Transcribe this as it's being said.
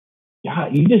yeah,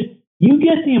 you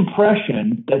get the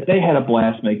impression that they had a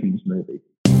blast making this movie.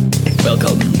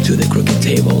 Welcome to the Crooked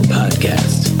Table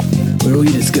Podcast, where we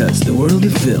discuss the world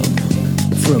of film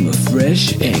from a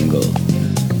fresh angle.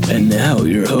 And now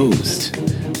your host,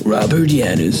 Robert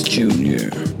Yanez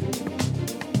Jr.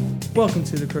 Welcome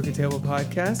to the Crooked Table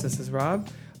Podcast. This is Rob.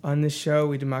 On this show,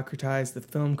 we democratize the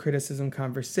film criticism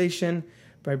conversation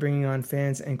by bringing on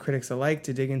fans and critics alike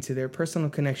to dig into their personal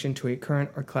connection to a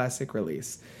current or classic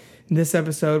release. In this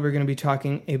episode, we're going to be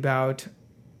talking about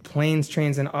Planes,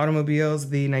 Trains, and Automobiles,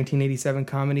 the 1987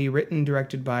 comedy written,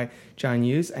 directed by John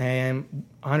Hughes. I am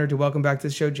honored to welcome back to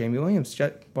the show Jamie Williams.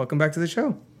 Welcome back to the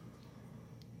show.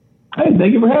 Hey,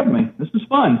 thank you for having me. This was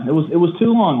fun. It was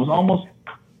too long. It was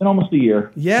almost a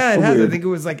year. Yeah, it has. Weird. I think it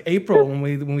was like April when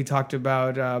we talked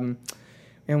about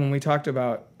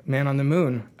Man on the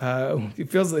Moon.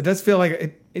 It does feel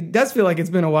like it's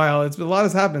been a while. A lot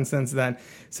has happened since then.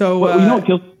 So well, you know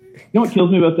what kills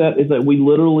me about that is that we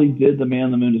literally did the Man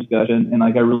on the Moon discussion, and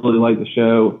like I really like the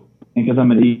show, and because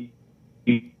I'm an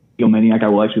egomaniac, I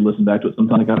will actually listen back to it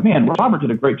sometimes. I go, man, Robert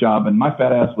did a great job, and my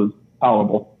fat ass was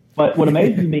tolerable. But what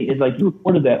amazes me is like you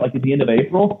recorded that like at the end of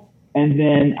April. And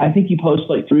then I think you post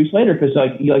like 3 weeks later because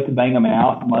like you like to bang them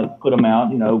out and like put them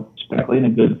out, quickly in a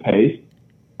good pace.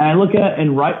 And I look at it,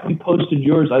 and right when you posted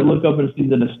yours, I look up and see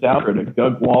the nostalgia that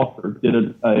Doug Walker did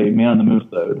a Man on the Moon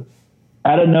episode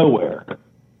out of nowhere.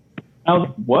 I was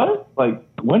like, what? Like,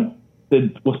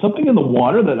 was something in the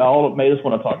water that all made us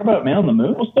want to talk about Man on the Moon?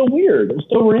 It was so weird. It was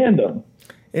so random.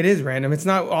 It is random. It's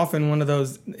not often one of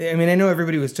those. I mean, I know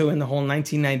everybody was still in the whole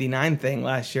 1999 thing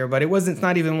last year, but it's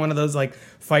not even one of those like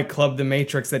Fight Club, The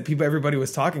Matrix that everybody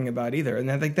was talking about either.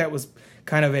 And I think that was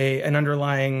kind of an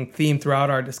underlying theme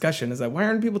throughout our discussion is like, why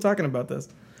aren't people talking about this?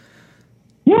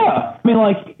 Yeah. I mean,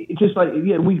 like, it's just like,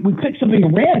 yeah, we picked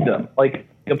something random. Like,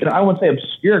 I wouldn't say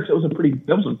obscure because that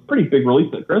was a pretty big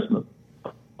release at Christmas.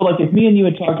 But like, if me and you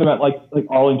had talked about like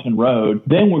Arlington Road,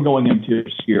 then we're going into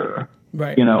obscure.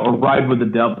 Right. Or Ride with the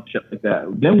Devil, shit like that.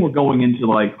 Then we're going into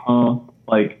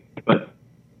but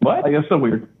what? Like, that's so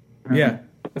weird. Yeah,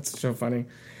 that's so funny.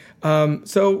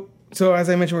 So as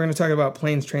I mentioned, we're going to talk about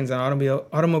Planes, Trains, and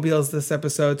Automobiles this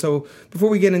episode. So before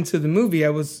we get into the movie,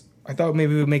 I thought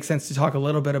maybe it would make sense to talk a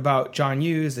little bit about John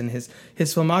Hughes and his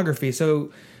filmography.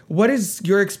 So what is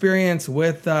your experience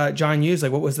with John Hughes?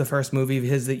 Like, what was the first movie of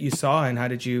his that you saw, and how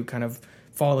did you kind of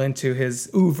fall into his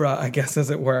oeuvre, I guess, as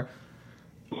it were?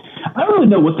 I don't really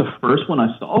know what the first one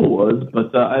I saw was, but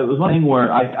it was one thing where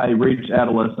I reached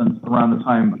adolescence around the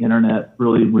time the internet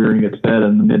really rearing its head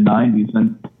in the mid-'90s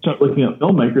and started looking at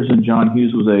filmmakers, and John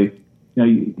Hughes was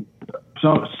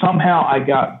so somehow I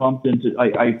got bumped into,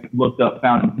 I looked up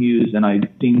Found Hughes, and I'd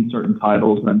seen certain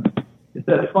titles, and it's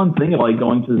that fun thing of like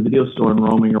going to the video store and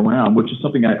roaming around, which is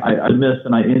something I miss,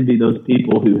 and I envy those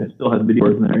people who still have video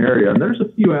stores in their area, and there's a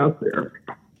few out there.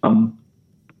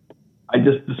 I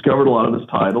just discovered a lot of his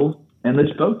titles, and they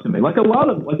spoke to me like a lot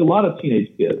of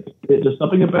teenage kids. It's just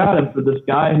something about him for this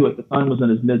guy who at the time was in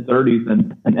his mid-30s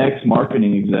and an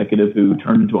ex-marketing executive who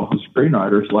turned into a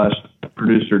screenwriter /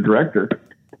 producer director.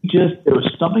 There was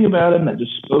something about him that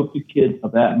just spoke to kids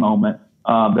of that moment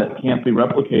that can't be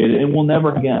replicated and will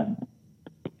never again.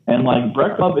 And like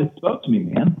Breakfast Club, it spoke to me,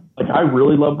 man. Like I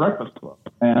really love Breakfast Club,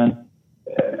 and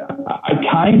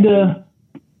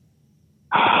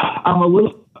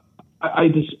I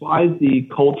despise the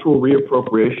cultural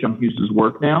reappropriation of Hughes'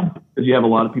 work now, because you have a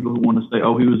lot of people who want to say,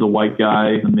 oh, he was a white guy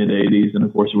in the mid-'80s, and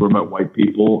of course he wrote about white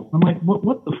people. I'm like,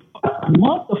 what the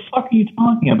fuck are you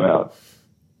talking about?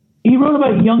 He wrote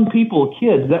about young people,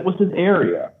 kids. That was his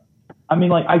area. I mean,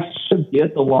 like, I should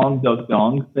get the Long Duck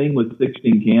Dong thing with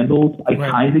 16 Candles. I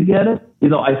kind of get it.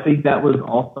 I think that was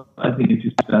also, I think it's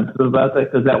too sensitive about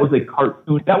that, because that was a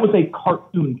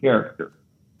cartoon character.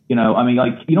 I mean,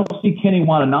 like, you don't see Kenny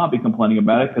Watanabe complaining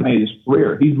about it because he made his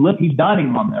career. He's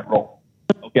dining on that role.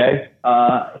 Okay,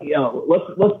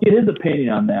 let's get his opinion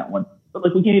on that one. But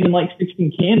like, we can't even like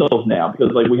 16 Candles now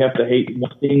because like we have to hate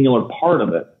one singular part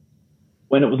of it.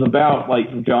 When it was about like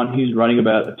John Hughes writing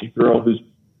about a girl whose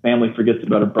family forgets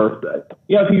about her birthday.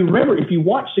 Yeah, if you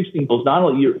watch 16 Candles, not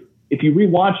only if you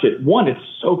rewatch it, one, it's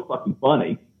so fucking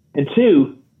funny, and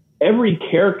two, every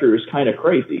character is kind of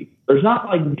crazy. There's not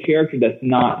like a character that's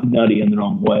not nutty in their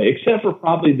own way, except for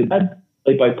probably the dad,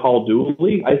 played by Paul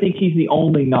Dooley. I think he's the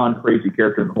only non-crazy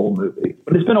character in the whole movie.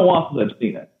 But it's been a while since I've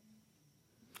seen it.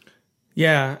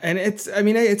 Yeah, and it's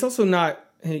also not,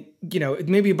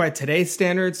 maybe by today's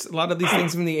standards, a lot of these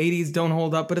things from the 80s don't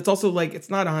hold up, but it's also like, it's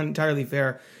not entirely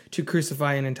fair to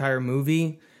crucify an entire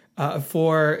movie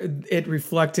for it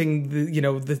reflecting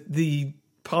the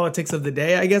politics of the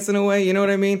day, I guess, in a way. You know what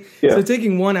I mean? Yeah. So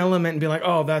taking one element and being like,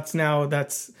 oh,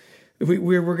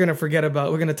 we're going to forget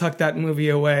about, we're going to tuck that movie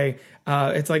away.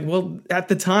 It's like, well, at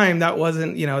the time that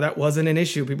wasn't an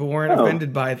issue. People weren't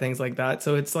offended by things like that.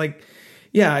 So it's like,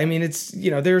 yeah, I mean, it's,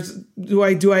 do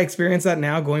I experience that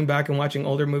now going back and watching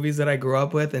older movies that I grew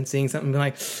up with and seeing something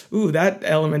like, ooh, that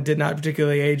element did not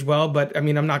particularly age well, but I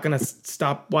mean, I'm not going to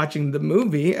stop watching the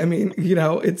movie. I mean,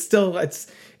 it's still, it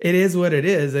is what it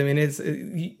is. I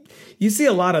mean, you see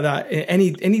a lot of that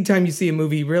anytime you see a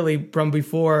movie really from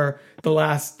before the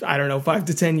last, I don't know, 5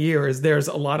 to 10 years, there's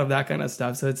a lot of that kind of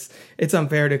stuff. So it's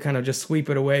unfair to kind of just sweep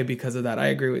it away because of that. I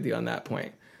agree with you on that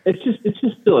point. It's just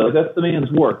silly. Like, that's the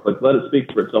man's work. Like, let it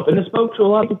speak for itself. And it spoke to a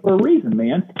lot of people for a reason,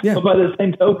 man. Yeah. But by the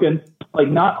same token, like,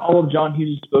 not all of John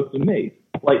Hughes spoke to me.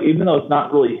 Like, even though it's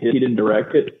not really he didn't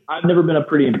direct it, I've never been a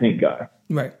Pretty in Pink guy.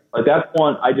 Right. Like, that's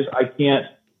one I can't,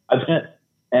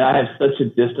 and I have such a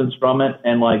distance from it.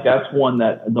 And like, that's one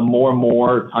that the more and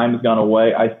more time has gone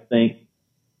away, I think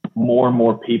more and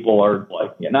more people are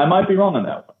like, and I might be wrong on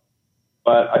that one,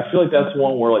 but I feel like that's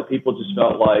one where like people just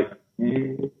felt like,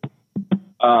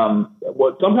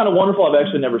 Some Kind of Wonderful I've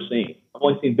actually never seen. I've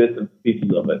only seen bits and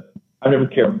pieces of it. I've never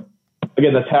cared.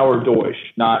 Again, that's Howard Deutsch,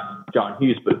 not John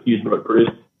Hughes, but Hughes wrote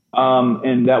produced.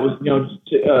 And that was,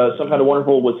 Some Kind of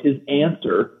Wonderful was his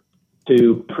answer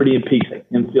to Pretty in Pink,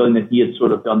 him feeling that he had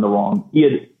sort of done the wrong. He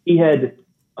had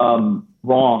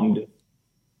wronged.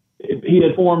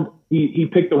 He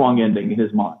picked the wrong ending in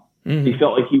his mind. Mm-hmm. He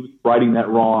felt like he was righting that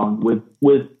wrong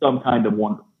with Some Kind of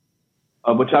Wonderful.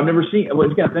 Which I've never seen.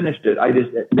 Once again, I finished it. I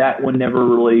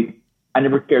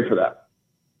never cared for that.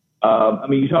 I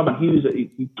mean, you talk about Hughes.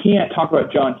 You can't talk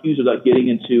about John Hughes without getting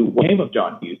into what came of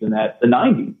John Hughes in the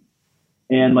 90s.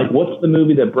 And like, what's the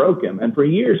movie that broke him? And for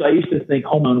years, I used to think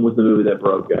Home Alone was the movie that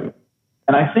broke him.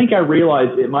 And I think I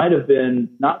realized it might have been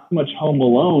not so much Home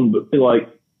Alone, but like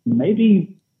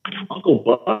maybe Uncle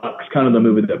Buck's kind of the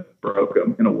movie that broke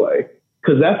him in a way.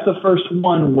 Because that's the first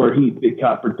one where it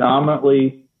got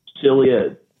predominantly silly.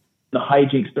 The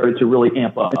hijinks started to really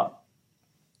amp up.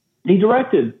 He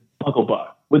directed Uncle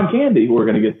Buck with Candy, who we're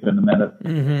going to get to in a minute.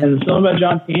 Mm-hmm. And something about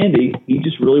John Candy, he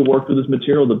just really worked with his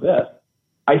material the best.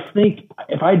 I think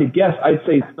if I had to guess, I'd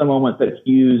say the moment that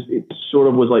Hughes, it sort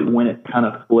of was like when it kind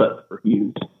of flipped for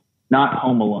Hughes, not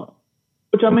Home Alone.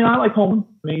 Which, I mean, I like Home Alone.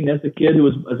 I mean, as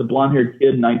a blonde-haired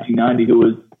kid in 1990 who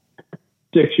was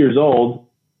 6 years old,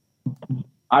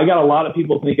 I got a lot of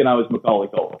people thinking I was Macaulay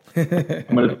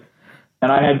Culkin.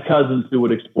 And I had cousins who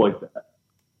would exploit that.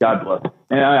 God bless.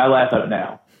 And I laugh at it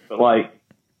now. But like,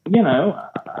 in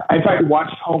fact,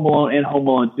 watched Home Alone and Home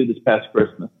Alone 2 this past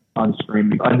Christmas on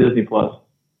streaming on Disney Plus.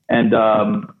 And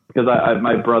because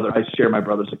I share my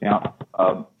brother's account.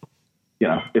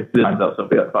 If this finds out,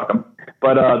 Sophia, fuck them.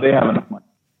 But they have enough money.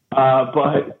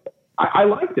 But I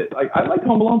liked it. I liked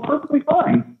Home Alone perfectly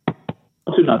fine.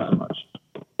 Not so much.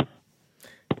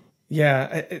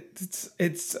 Yeah,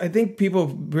 it's. I think people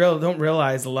don't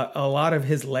realize a lot of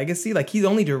his legacy. Like, he's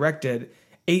only directed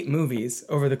 8 movies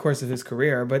over the course of his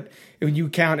career, but when you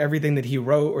count everything that he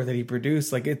wrote or that he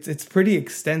produced, like it's pretty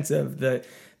extensive. It's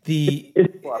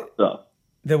a lot of stuff.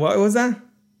 What was that?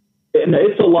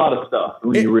 It's a lot of stuff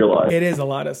when you realize it is a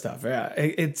lot of stuff. Yeah,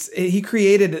 he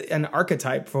created an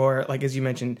archetype for, like, as you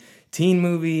mentioned, teen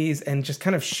movies, and just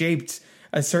kind of shaped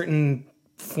a certain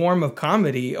form of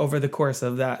comedy over the course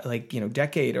of that,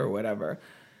 decade or whatever.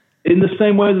 In the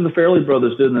same way that the Farrelly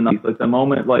brothers did in the 90s, like the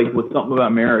moment, like with Something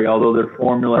About Mary, although their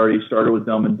formula already started with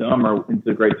Dumb and Dumber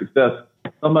into great success,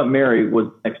 Something About Mary was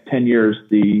the next 10 years,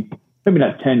 maybe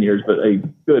not 10 years, but a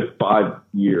good 5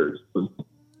 years was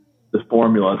the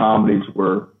formula comedies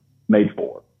were made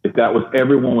for. If that was,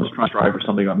 everyone was trying to strive for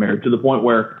Something About Mary, to the point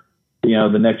where,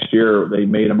 the next year they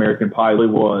made American Pie. It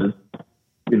was,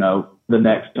 the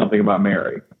next Something About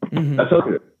Mary. Mm-hmm. That's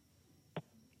okay.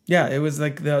 Yeah, it was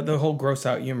like the whole gross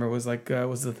out humor was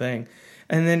was the thing.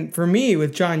 And then for me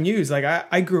with John Hughes, like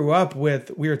I grew up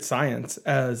with Weird Science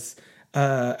as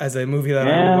a movie that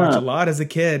I would watch a lot as a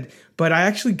kid, but I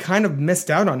actually kind of missed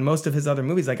out on most of his other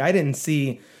movies. Like, I didn't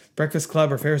see Breakfast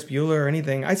Club or Ferris Bueller or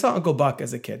anything. I saw Uncle Buck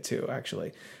as a kid too,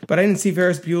 actually, but I didn't see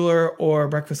Ferris Bueller or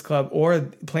Breakfast Club or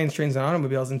Planes, Trains, and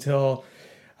Automobiles until,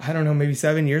 I don't know, maybe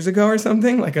 7 years ago or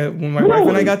something. Like, when my wife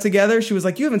and I got together, she was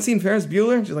like, "You haven't seen Ferris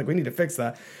Bueller?" She's like, "We need to fix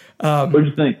that." What did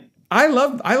you think? I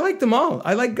like them all.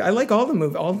 I like all the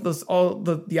movies, all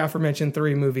the aforementioned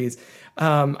 3 movies.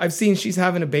 I've seen She's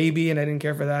Having a Baby, and I didn't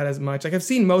care for that as much. Like, I've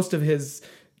seen most of his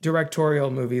directorial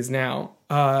movies now,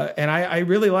 and I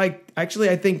really like. Actually,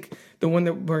 I think the one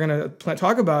that we're gonna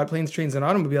talk about, Planes, Trains, and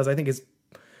Automobiles, I think is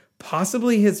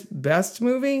possibly his best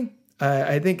movie.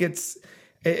 I think it's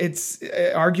it's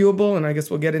arguable, and I guess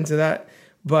we'll get into that.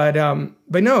 But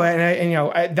no,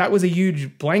 and that was a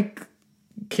huge blank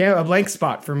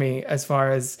spot for me as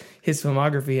far as his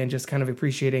filmography and just kind of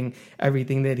appreciating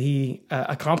everything that he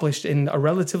accomplished in a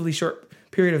relatively short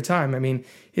period of time. I mean,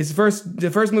 the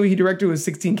first movie he directed was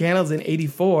 16 Candles in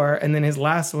 '84, and then his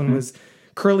last one was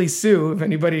Curly Sue, if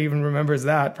anybody even remembers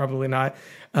that, probably not,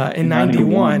 in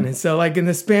 '91. So like in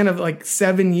the span of like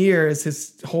 7 years,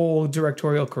 his whole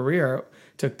directorial career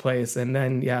took place. And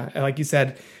then, yeah, like you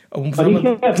said, he kept making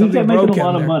a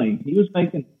lot of money. He was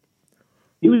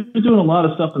doing a lot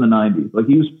of stuff in the '90s. Like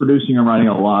he was producing and writing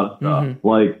a lot of stuff.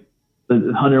 Like the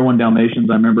 101 Dalmatians,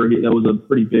 I remember that was a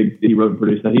pretty big. He wrote and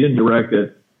produced that. He didn't direct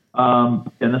it.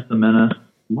 Dennis the Menace,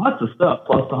 lots of stuff.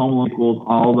 Plus the Home Alone sequels,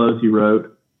 all those he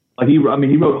wrote. Like he wrote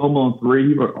Home Alone 3.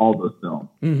 He wrote all those films.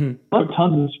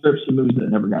 Tons of scripts and movies that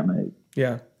never got made.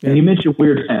 Yeah. And you mentioned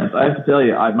Weird Science. I have to tell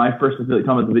you, my first affiliate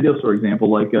comment, the video store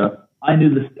example, like I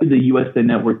knew the USA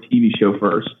Network TV show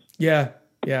first. Yeah,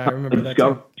 I remember that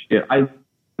too. I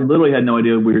literally had no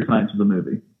idea Weird Science was a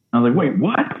movie. I was like, wait,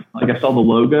 what? Like I saw the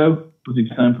logo, was he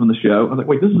son from the show? I was like,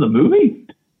 wait, this is a movie?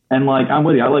 And like, I'm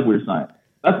with you. I like Weird Science.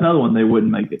 That's another one they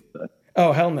wouldn't make it.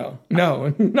 Oh, hell no.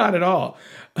 No, not at all.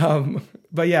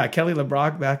 But yeah, Kelly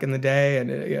LeBrock back in the day.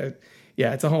 And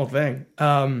yeah, it's a whole thing.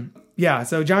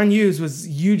 So John Hughes was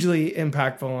hugely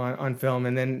impactful on film.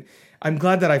 And then I'm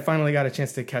glad that I finally got a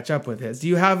chance to catch up with his. Do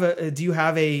you have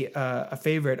a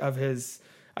favorite of his,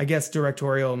 I guess,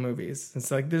 directorial movies?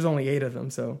 It's like there's only 8 of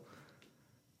them, so.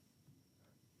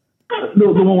 The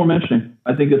one we're mentioning,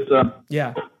 I think it's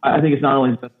yeah. I think it's not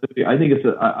only specific. I think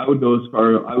I would go as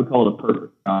far. I would call it a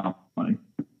perfect comedy.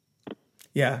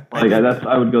 Yeah, I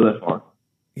would go that far.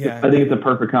 Yeah, I think it's a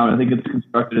perfect comedy. I think it's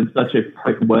constructed in such a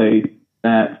perfect way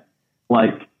that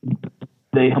like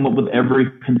they come up with every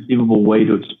conceivable way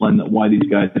to explain that why these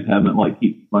guys haven't like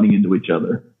keep running into each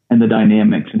other and the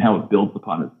dynamics and how it builds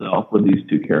upon itself with these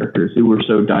two characters who were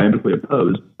so diametrically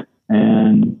opposed.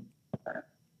 And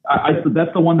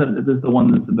that's the one that is the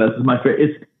one that's the best. It's my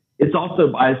favorite. It's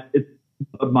also biased. It's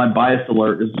my bias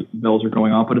alert as bells are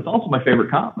going off, but it's also my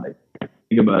favorite comedy.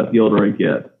 Think about it, the older I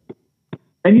get.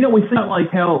 And we think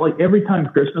like how like every time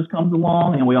Christmas comes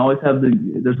along, and we always have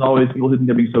there's always people who think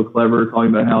they're being so clever,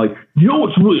 talking about how like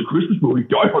what's really a Christmas movie?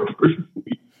 Die Hard's a Christmas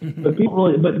movie.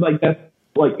 But like that's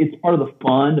like it's part of the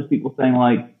fun of people saying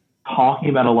like talking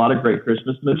about a lot of great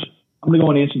Christmas movies. I'm gonna go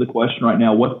and answer the question right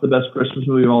now. What's the best Christmas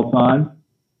movie of all time?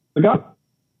 The Godfather.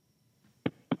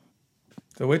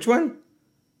 So which one?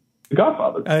 The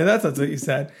Godfather. That's what you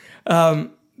said.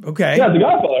 Okay. Yeah, The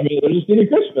Godfather. I mean, they're just eating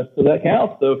Christmas, so that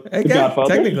counts. So The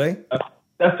Godfather. Technically.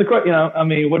 That's the question. I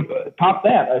mean, top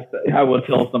that. I would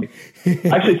tell somebody.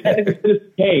 Actually, technically,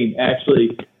 Citizen Kane.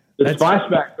 Actually, the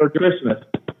flashbacks are Christmas,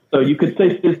 so you could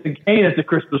say Citizen Kane is a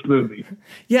Christmas movie.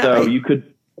 Yeah. So you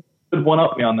could one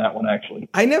up me on that one, actually.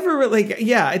 I never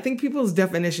really, I think people's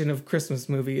definition of Christmas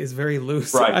movie is very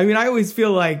loose. Right. I mean, I always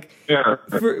feel like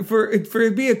for it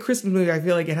to be a Christmas movie, I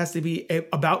feel like it has to be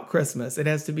about Christmas. It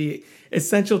has to be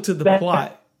essential to the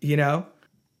plot,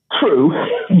 True.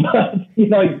 But,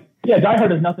 Die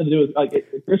Hard has nothing to do with, like,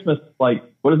 Christmas, like,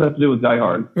 what does that have to do with Die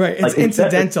Hard? Right. It's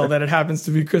incidental that it happens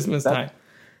to be Christmas time.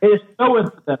 It is so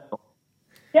incidental.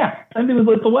 Yeah. Same thing with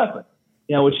Lethal Weapon.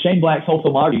 With Shane Black's whole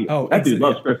filmography. Oh, that dude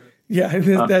loves Christmas. Yeah,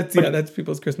 that's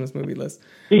people's Christmas movie list.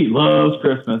 He loves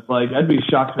Christmas. Like, I'd be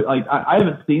shocked. Like, I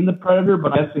haven't seen The Predator,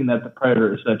 but I've seen that The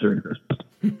Predator is set during Christmas.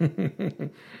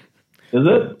 Is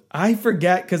it? I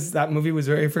forget because that movie was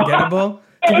very forgettable,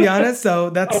 to be honest. So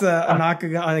that's a knock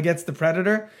against The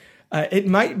Predator. It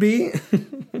might be.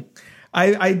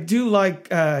 I do like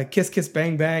Kiss Kiss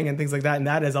Bang Bang and things like that, and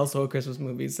that is also a Christmas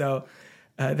movie. So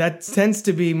that tends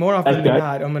to be more often than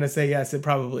not. I'm going to say yes. It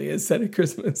probably is set at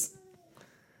Christmas.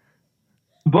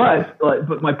 But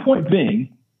my point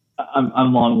being,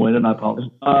 I'm long-winded. I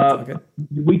apologize. Okay.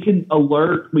 We can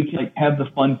have the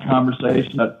fun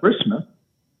conversation about Christmas,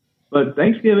 but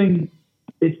Thanksgiving,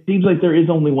 it seems like there is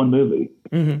only one movie,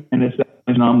 and it's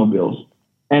Automobiles.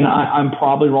 And I'm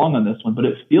probably wrong on this one, but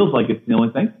it feels like it's the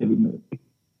only Thanksgiving movie.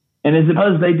 And is it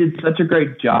because they did such a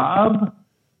great job,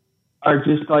 or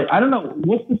just like I don't know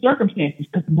what's the circumstances?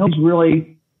 Because nobody's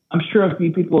really. I'm sure a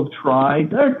few people have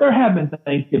tried. There have been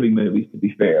Thanksgiving movies, to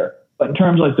be fair. But in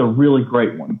terms of like the really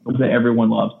great ones that everyone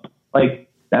loves, like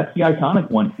that's the iconic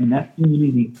one. And that seems to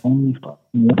be the only fucking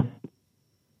one.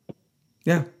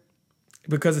 Yeah.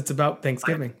 Because it's about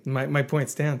Thanksgiving. My point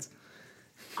stands.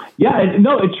 Yeah,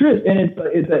 no, it's true. And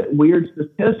it's a weird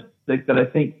statistic that I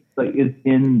think like is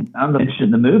in, I'm not mentioned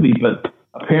in the movie, but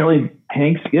apparently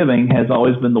Thanksgiving has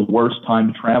always been the worst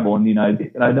time to travel in the United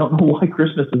States. And I don't know why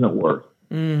Christmas isn't worse.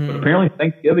 But apparently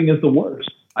Thanksgiving is the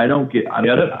worst. I get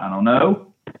it. I don't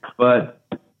know. But,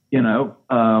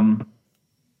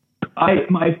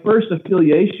 my first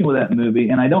affiliation with that movie,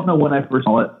 and I don't know when I first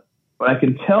saw it, but I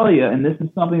can tell you, and this is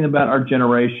something about our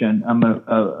generation. I'm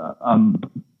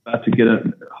about to get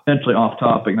essentially off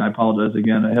topic, and I apologize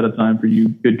again ahead of time for you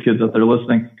good kids out there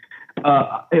listening.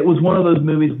 It was one of those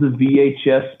movies, the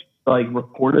VHS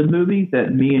recorded movie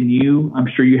that me and you, I'm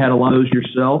sure you had a lot of those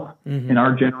yourself, and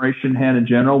our generation had in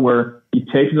general, where you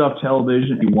take it off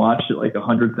television and you watch it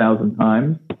 100,000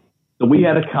 times. So we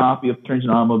had a copy of Trains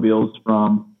and Automobiles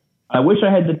from, I wish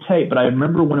I had the tape, but I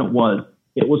remember when it was.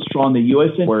 It was from the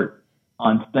USA Network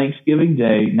on Thanksgiving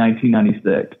Day,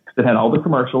 1996. It had all the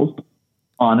commercials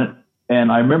on it.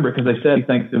 And I remember because I said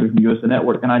Thanksgiving from USA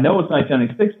Network. And I know it's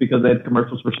 1996 because they had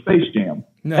commercials for Space Jam.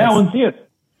 Nice. That one's it.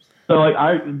 So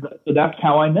so that's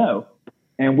how I know.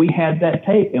 And we had that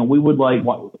tape, and we would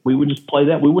we would just play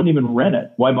that. We wouldn't even rent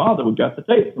it. Why bother? We got the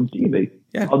tape from TV.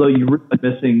 Yeah. Although you're really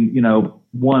missing,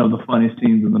 one of the funniest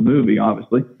scenes in the movie,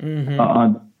 obviously,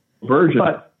 on the version.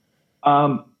 But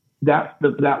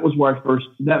that was where I first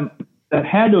that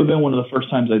had to have been one of the first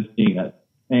times I'd seen it.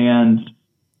 And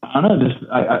I don't know,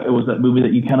 it was that movie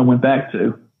that you kind of went back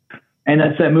to. And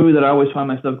that's that movie that I always find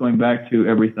myself going back to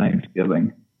every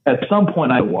Thanksgiving. At some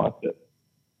point, I watched it.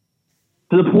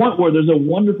 To the point where there's a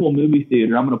wonderful movie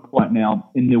theater, I'm going to point now,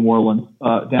 in New Orleans,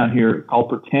 down here, called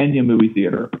Britannia Movie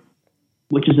Theater,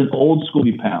 which is an old school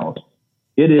movie palace.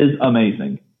 It is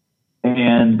amazing.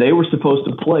 And they were supposed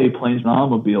to play Planes and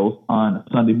Automobiles on a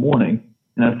Sunday morning.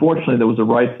 And unfortunately, there was a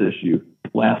rights issue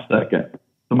last second.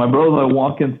 So my brother and I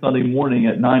walk in Sunday morning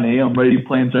at 9 a.m. ready to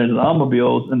play Trains and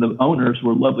Automobiles, and the owners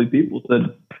were lovely people,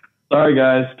 said, sorry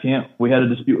guys, we had a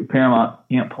dispute with Paramount,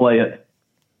 can't play it.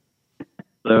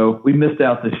 So we missed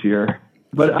out this year.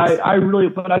 But I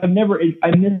missed out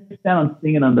on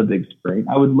seeing it on the big screen.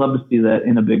 I would love to see that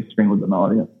in a big screen with an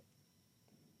audience.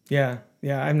 Yeah,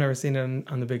 I've never seen it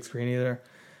on the big screen either.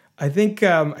 I think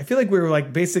I feel like we were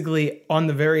basically on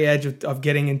the very edge of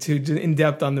getting in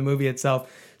depth on the movie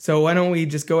itself. So why don't we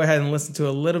just go ahead and listen to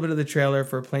a little bit of the trailer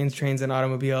for Planes, Trains, and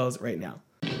Automobiles right now.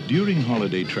 During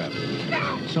holiday travel,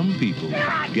 some people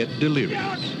get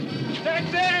delirious.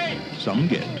 Taxi! Some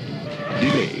get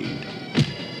delayed.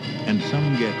 And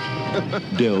some get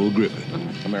Del Griffin.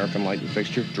 American Light and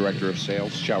Fixture, Director of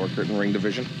Sales, Shower Curtain Ring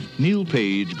Division. Neil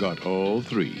Page got all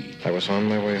three. I was on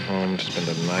my way home to spend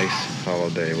a nice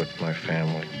holiday with my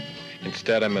family.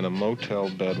 Instead, I'm in a motel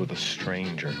bed with a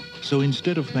stranger. So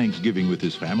instead of Thanksgiving with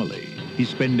his family, he's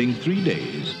spending 3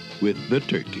 days with the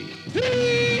turkey.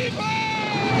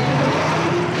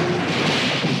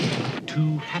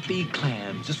 Two happy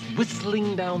clams just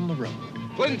whistling down the road.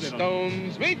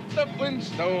 Flintstones, meet the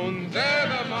Flintstones, they're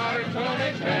the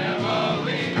Marconi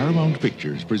family. Paramount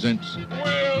Pictures presents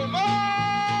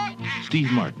Wilma!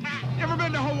 Steve Martin. You ever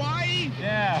been to Hawaii?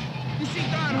 Yeah. You see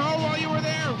Don Ho while you were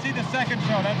there? See the second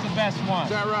show, that's the best one.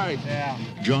 Is that right? Yeah.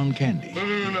 John Candy.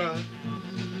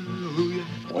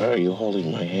 Why are you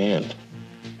holding my hand?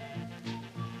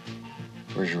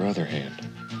 Where's your other hand?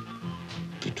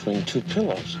 Between two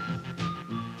pillows.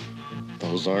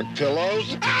 Those aren't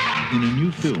pillows. In a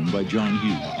new film by John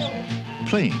Hughes.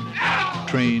 Planes,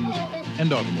 Trains,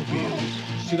 and Automobiles.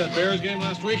 See that Bears game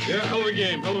last week? Yeah, hell of a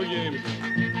game.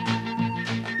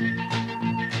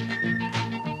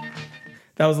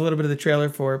 That was a little bit of the trailer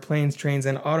for Planes, Trains,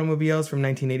 and Automobiles from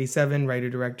 1987,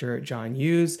 writer-director John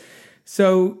Hughes.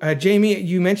 So, Jamie,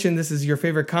 you mentioned this is your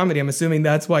favorite comedy. I'm assuming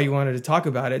that's why you wanted to talk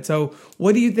about it. So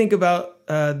what do you think about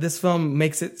this film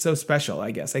makes it so special,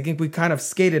 I guess? I think we kind of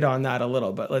skated on that a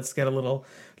little, but let's get a little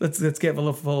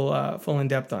full in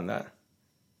depth on that.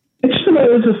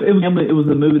 It was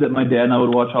a movie that my dad and I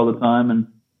would watch all the time, and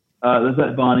there's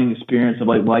that bonding experience of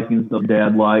liking stuff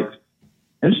Dad likes.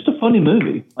 And it's just a funny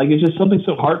movie. It's just something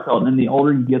so heartfelt, and the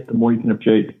older you get, the more you can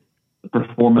appreciate the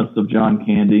performance of John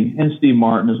Candy and Steve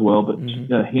Martin as well. But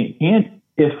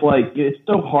it's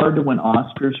so hard to win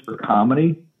Oscars for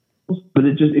comedy, but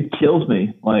it kills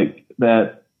me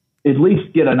that at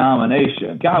least get a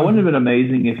nomination. God, wouldn't it have been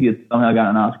amazing if he had somehow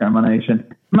got an Oscar nomination?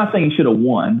 I'm not saying he should have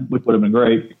won, which would have been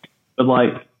great,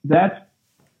 but that's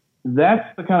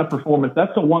the kind of performance.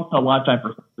 That's a once in a lifetime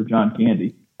for John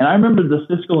Candy. And I remember the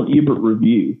Siskel and Ebert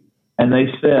review, and they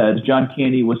said John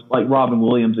Candy was like Robin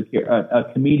Williams, a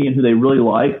comedian who they really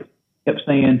liked, kept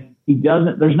saying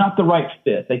there's not the right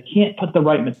fit. They can't put the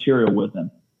right material with him.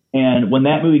 And when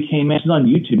that movie came out, it's on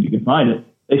YouTube, you can find it.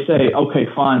 They say, okay,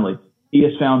 finally, he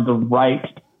has found the right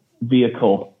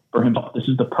vehicle for himself. This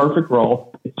is the perfect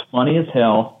role. It's funny as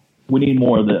hell. We need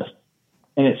more of this.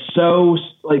 And it's so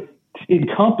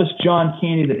encompassed John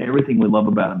Candy and everything we love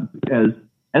about him as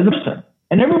a person.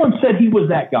 And everyone said he was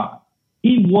that guy.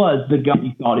 He was the guy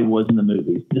you thought he was in the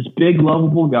movies. This big,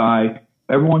 lovable guy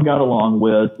everyone got along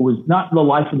with, who was not the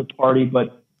life of the party,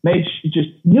 but just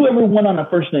knew everyone on a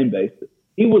first name basis.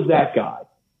 He was that guy.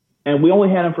 And we only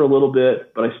had him for a little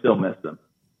bit, but I still miss him.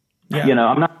 Yeah. You know,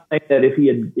 I'm not saying that if he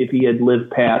had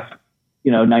lived past,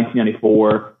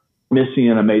 1994, missing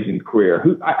an amazing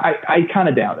career. I kind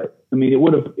of doubt it. I mean, it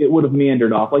would have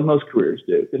meandered off like most careers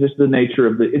do. It's the nature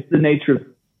of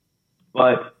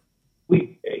but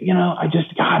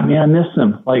God, man, I miss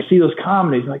him. Like, see those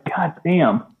comedies, like, God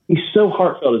damn, he's so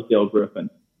heartfelt as Dale Griffin.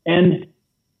 And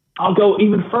I'll go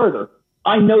even further.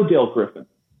 I know Dale Griffin,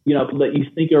 that you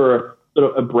think are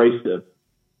sort of abrasive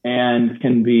and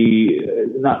can be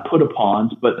not put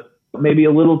upon, but maybe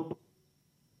a little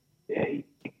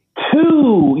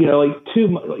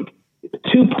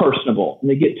too personable, and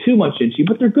they get too much into you,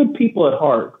 but they're good people at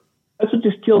heart. That's what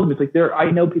just kills me. It's like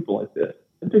I know people like this,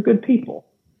 but they're good people.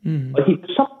 Mm-hmm. Like,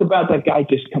 something about that guy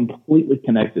just completely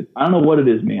connected. I don't know what it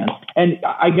is, man. And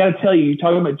I got to tell you,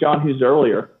 talking about John Hughes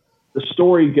earlier, the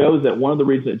story goes that one of the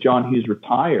reasons that John Hughes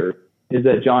retired is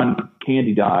that John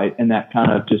Candy died, and that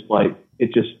kind of just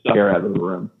it just sucked air out of the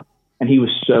room. And he was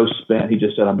so spent. He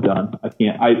just said, "I'm done. I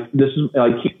can't."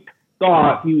 He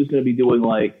thought he was going to be doing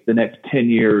like the next 10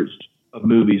 years of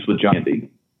movies with John Candy,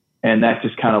 and that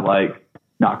just kind of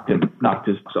knocked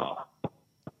his off.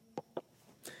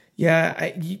 Yeah,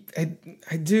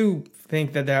 I do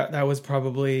think that was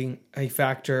probably a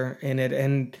factor in it.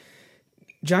 And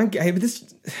I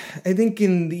think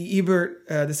in the Ebert,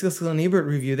 the Siskel and Ebert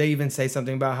review, they even say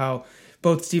something about how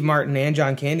both Steve Martin and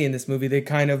John Candy in this movie,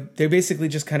 they're basically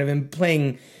just kind of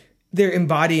they're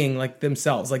embodying like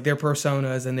themselves, like their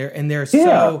personas, and they're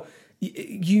so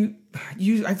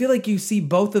I feel like you see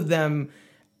both of them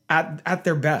at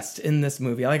their best in this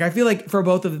movie. Like, I feel like for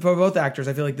both actors,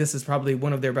 I feel like this is probably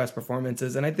one of their best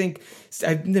performances. And I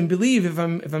believe, if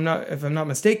I'm not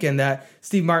mistaken, that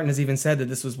Steve Martin has even said that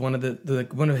this was one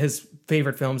of his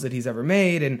favorite films that he's ever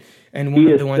made, and one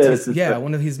of the ones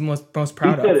one of his most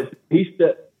proud of. He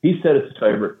said it's his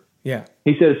favorite. Yeah,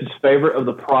 he said it's his favorite of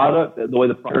the product, the way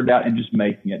the product turned out, and just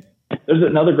making it. There's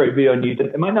another great video on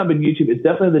YouTube. It might not have been YouTube. It's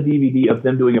definitely the DVD of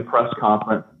them doing a press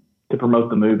conference to promote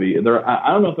the movie. I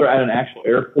don't know if they're at an actual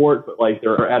airport, but like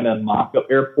they're at a mock-up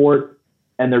airport,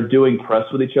 and they're doing press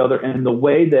with each other. And the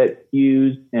way that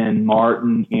Hughes and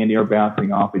Martin, Andy are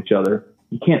bouncing off each other,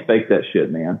 you can't fake that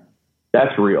shit, man.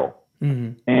 That's real.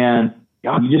 Mm-hmm. And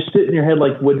God, you just sit in your head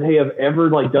like, would they have ever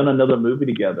done another movie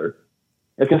together?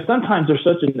 Because sometimes they're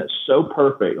so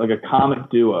perfect, like a comic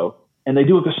duo, and they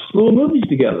do a slew of movies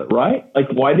together, right? Like,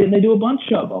 why didn't they do a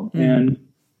bunch of them? Mm-hmm. And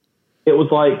it was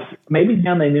like, maybe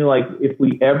now they knew, like, if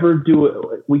we ever do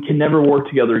it, we can never work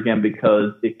together again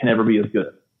because it can never be as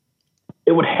good.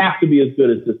 It would have to be as good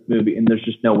as this movie, and there's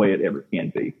just no way it ever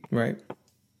can be. Right.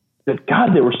 But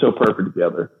God, they were so perfect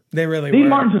together. They really Steve were.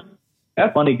 Martin's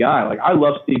a funny guy. Like, I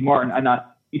love Steve Martin.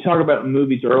 You talk about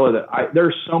movies earlier there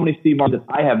are so many Steve Martins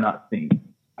that I have not seen.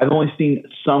 I've only seen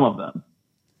some of them.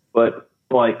 But,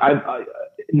 like,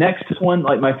 next one,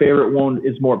 like, my favorite one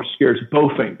is more obscure. It's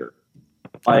Bowfinger.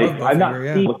 Like, I've not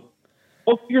seen.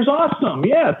 Bowfinger's awesome.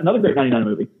 Yeah, it's another great 99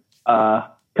 movie.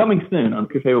 Coming soon on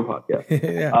your favorite podcast.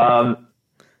 Yeah.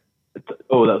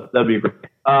 That'd be great.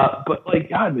 But like,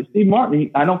 God, Steve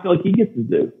Martin, I don't feel like he gets his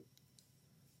due.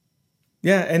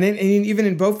 Yeah, and even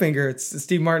in Bowfinger, it's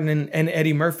Steve Martin and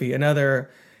Eddie Murphy, another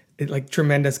like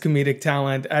tremendous comedic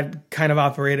talent, kind of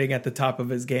operating at the top of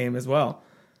his game as well.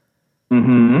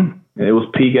 Mm-hmm. It was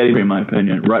peak Eddie, in my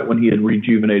opinion, right when he had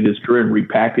rejuvenated his career and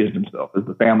repackaged himself as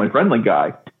the family-friendly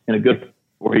guy in a good,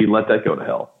 or he let that go to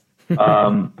hell.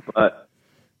 But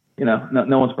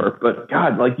no one's perfect. But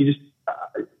God, like, you just,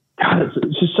 God,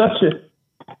 it's just such a,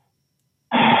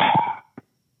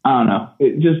 I don't know.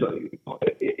 It just,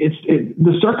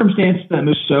 the circumstances that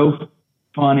movie so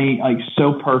funny, like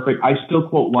so perfect. I still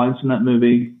quote lines from that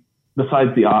movie.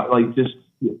 Besides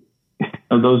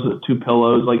those two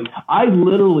pillows. Like, I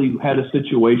literally had a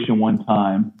situation one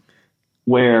time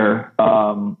where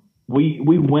we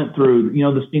went through,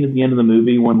 the scene at the end of the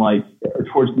movie when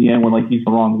towards the end when he's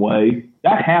the wrong way.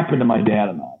 That happened to my dad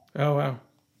and I. Oh wow.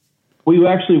 We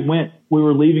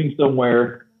were leaving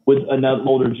somewhere with another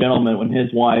older gentleman with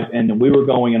his wife, and we were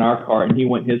going in our car, and he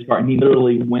went in his car, and he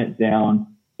literally went down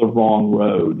the wrong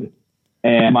road.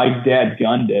 And my dad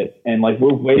gunned it, and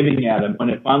we're waving at him.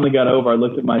 When it finally got over, I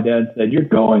looked at my dad and said, "You're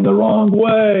going the wrong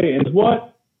way." And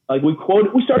what? We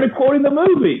started quoting the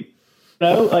movie.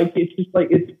 It's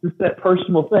just that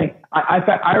personal thing.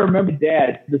 I remember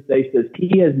Dad to this day says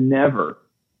he has never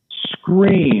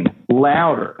scream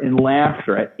louder in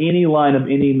laughter at any line of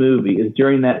any movie is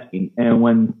during that scene. And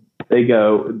when they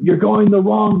go, "You're going the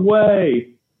wrong way,"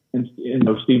 and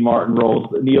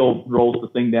Neil rolls the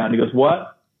thing down. He goes,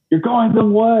 "What? You're going the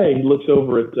way." He looks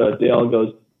over at Dale and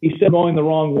goes, "He said going the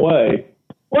wrong way."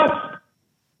 "What?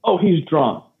 Oh, he's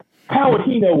drunk. How would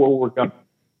he know where we're going?"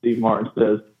 Steve Martin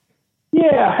says,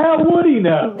 "Yeah, how would he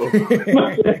know?"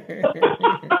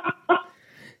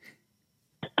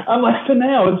 I'm laughing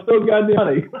now. It's so goddamn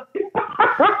funny.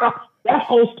 That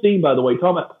whole scene, by the way,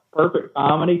 talking about perfect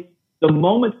comedy, the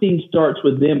moment scene starts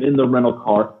with them in the rental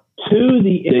car to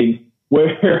the ending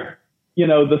where,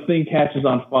 the thing catches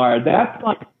on fire. That's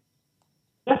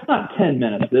not 10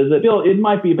 minutes, is it? It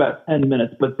might be about 10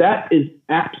 minutes, but that is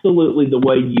absolutely the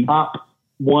way you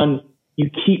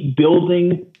keep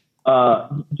building,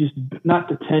 just not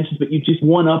the tensions, but you just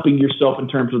one-upping yourself in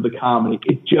terms of the comedy.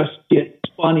 It just gets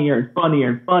funnier and funnier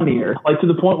and funnier, like to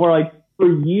the point where, like, for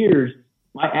years,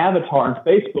 my avatar on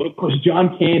Facebook was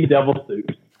John Candy Devil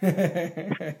Suit.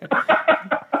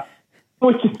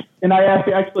 And I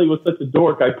actually was such a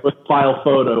dork, I put file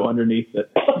photo underneath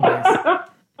it. Nice.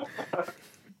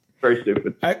 Very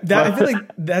stupid. I feel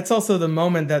like that's also the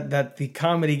moment that the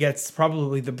comedy gets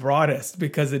probably the broadest,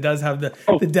 because it does have the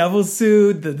devil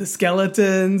suit, the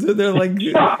skeletons. They're like,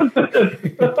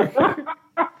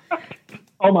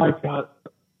 oh my God,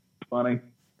 funny.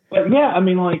 But yeah, I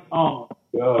mean, like, oh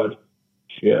God,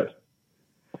 shit.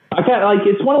 I kind of like,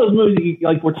 it's one of those movies that you,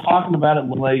 like, we're talking about it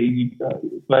late,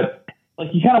 but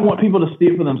like, you kind of want people to see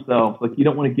it for themselves. Like, you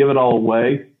don't want to give it all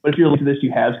away. But if you're looking at this,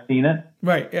 you have seen it,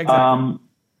 right? Exactly.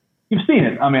 You've seen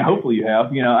it. I mean, hopefully you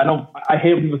have. I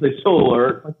hate when people say spoiler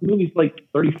alert. Like, the movie's like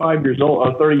 35 years old,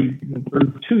 or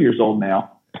 32 years old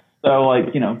now. So,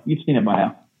 like, you've seen it by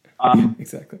now.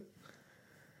 Exactly.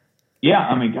 Yeah,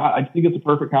 I mean, God, I think it's a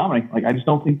perfect comedy. Like, I just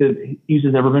don't think that Hughes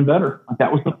has ever been better. Like,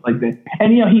 that was like that.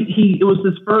 And it was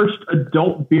his first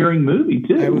adult bearing movie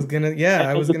too. I was gonna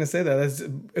say that. I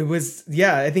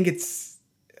think it's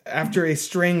after a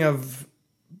string of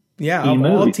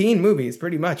all teen movies,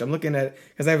 pretty much. I'm looking at,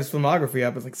 because I have his filmography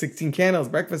up. It's like 16 Candles,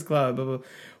 Breakfast Club,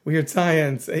 Weird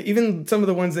Science, even some of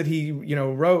the ones that he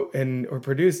wrote or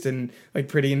produced, and like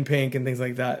Pretty in Pink and things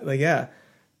like that. Like, yeah.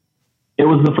 It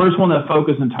was the first one that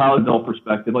focused entirely adult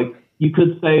perspective. Like, you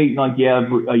could say, like,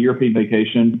 a European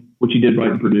Vacation, which he did write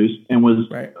and produce, and was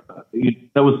right.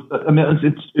 That was. I mean,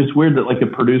 it's weird that, like, a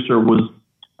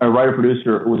writer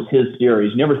producer was his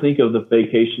series. You never think of the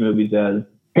vacation movies as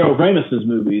Harold Ramis's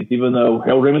movies, even though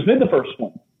Harold Ramis made the first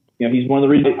one. He's one of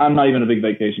the reasons. I'm not even a big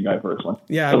vacation guy personally.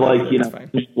 Yeah, but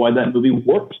why that movie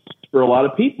works for a lot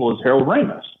of people is Harold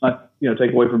Ramis. Not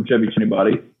take away from Chevy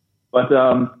anybody, but.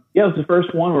 Yeah, it was the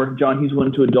first one where John Hughes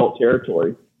went into adult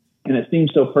territory, and it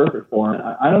seemed so perfect for him.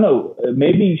 I don't know,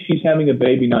 maybe She's Having a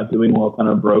Baby not doing well kind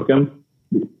of broke him.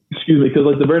 Excuse me, because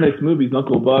like the very next movie is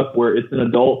Uncle Buck, where it's an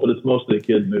adult, but it's mostly a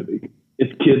kid's movie.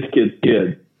 It's kids.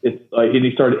 It's like, and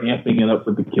he started amping it up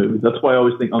for the kids. That's why I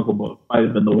always think Uncle Buck might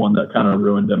have been the one that kind of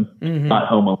ruined him, not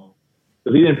Home Alone.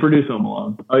 Because he didn't produce Home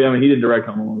Alone. Oh, yeah, I mean, he didn't direct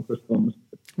Home Alone, Chris Columbus.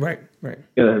 Right.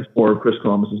 Yeah, that's more of Chris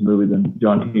Columbus's movie than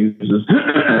John Hughes's,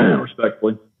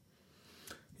 respectfully.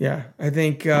 Yeah, I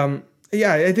think I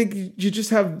think you just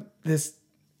have this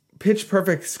pitch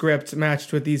perfect script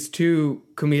matched with these two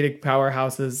comedic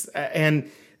powerhouses, and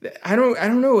I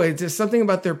don't know, it's just something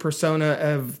about their persona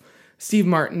of Steve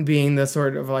Martin being the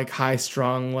sort of like high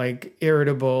strung, like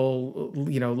irritable,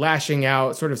 lashing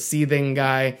out, sort of seething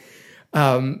guy,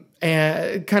 and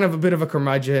kind of a bit of a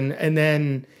curmudgeon, and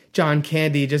then John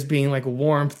Candy just being like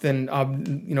warmth and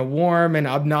warm and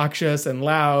obnoxious and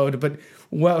loud, but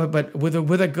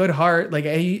with a good heart. Like,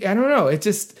 I don't know. It's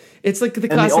like the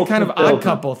classic kind of Odd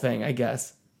Couple thing, I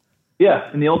guess. Yeah,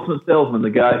 and the ultimate salesman, the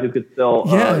guy who could sell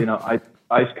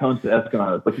ice cones to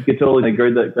Eskimos. Like, you could totally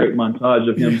agree that great montage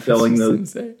of him selling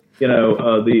those, the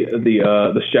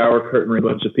shower curtain ring, a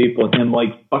bunch of people, and him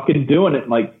like fucking doing it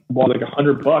like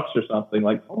 $100 or something.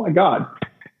 Like, oh my God.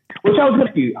 Which I was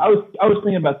going to. I was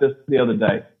thinking about this the other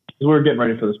day because we were getting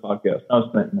ready for this podcast. I was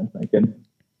thinking,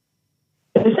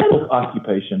 is that an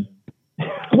occupation?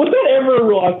 Was that ever a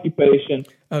real occupation?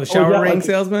 Oh, the shower ring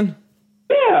salesman?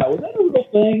 Yeah, was that a real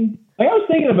thing? Like, I was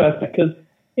thinking about that because,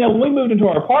 when we moved into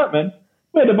our apartment,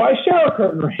 we had to buy a shower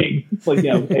curtain ring. It's like,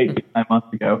 8-9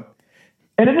 months ago.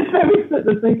 And it just made me sit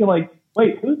there thinking, like,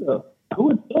 wait, who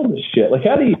would sell this shit? Like,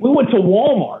 we went to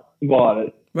Walmart and bought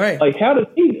it. Right. Like, how does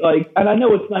he, like, and I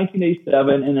know it's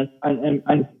 1987 and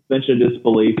I mentioned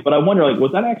disbelief, but I wonder, like,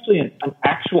 was that actually an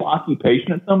actual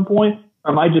occupation at some point?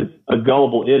 Or am I just a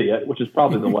gullible idiot, which is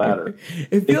probably the latter?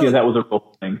 Thinking that was a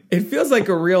real thing. It feels like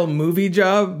a real movie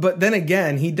job, but then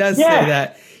again, he does say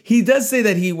that he does say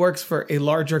that he works for a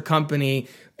larger company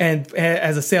and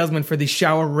as a salesman for the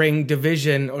shower ring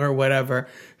division or whatever.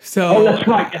 So that's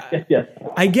right. Yes.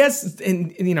 I guess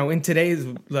in today's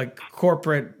like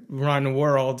corporate run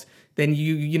world, then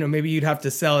maybe you'd have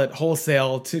to sell it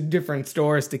wholesale to different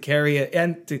stores to carry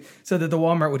it so that the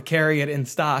Walmart would carry it in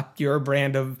stock, your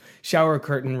brand of shower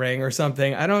curtain ring or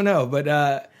something. I don't know,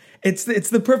 but it's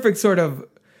the perfect sort of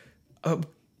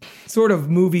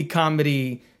movie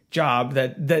comedy job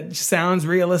that sounds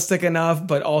realistic enough,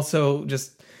 but also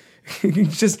just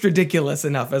ridiculous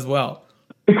enough as well.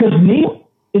 Because Neil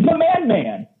is a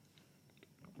madman.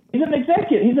 He's an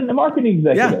executive. He's a marketing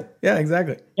executive. Yeah,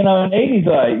 exactly. In the 80s,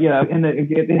 and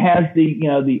it has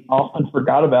the often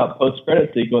forgot about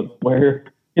post-credit sequence where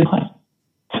he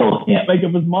still can't make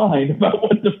up his mind about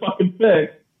what to fucking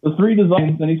fix. The 3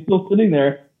 designs, and he's still sitting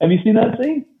there. Have you seen that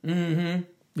scene? Mm-hmm.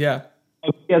 Yeah.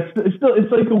 Yeah,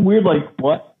 it's like a weird, like,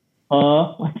 what?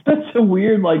 Like, that's a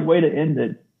weird, like, way to end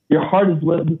it. Your heart is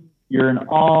lit, you're in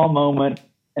awe moment,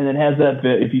 and then has that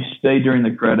bit, if you stay during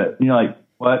the credit, and you're like,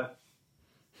 what?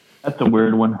 That's a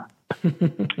weird one.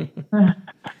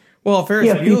 Well,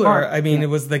 Ferris Bueller, I mean, it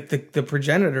was like the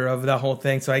progenitor of the whole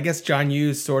thing. So I guess John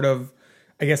Hughes sort of,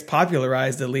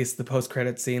 popularized at least the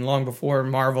post-credit scene long before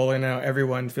Marvel and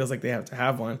everyone feels like they have to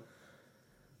have one.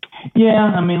 Yeah,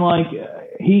 I mean, like,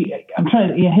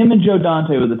 him and Joe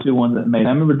Dante were the two ones that made.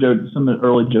 I remember some of the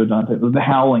early Joe Dante. The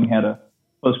Howling had a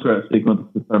post-credit sequence,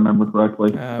 if I remember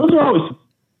correctly. Those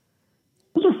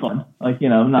are fun. Like,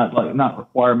 not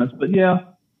requirements, but yeah.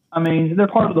 I mean, they're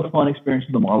part of the fun experience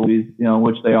of the Marvel movies,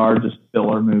 which they are just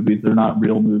filler movies. They're not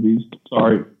real movies.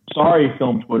 Sorry,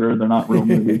 film Twitter. They're not real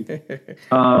movies.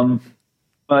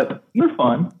 But they're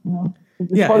fun.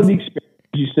 It's part of the experience.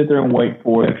 You sit there and wait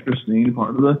for extra scene,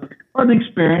 part of the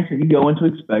experience that you go into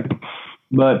expect.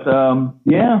 But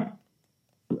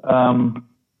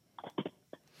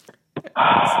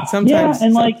sometimes,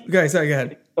 and like, guys, sorry, go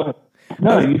ahead.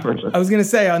 No, you first. I was gonna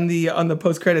say on the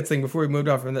post credits thing before we moved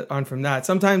on from that.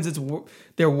 Sometimes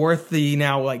they're worth the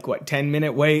now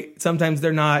 10-minute wait. Sometimes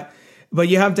they're not, but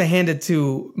you have to hand it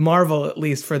to Marvel at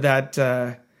least for that.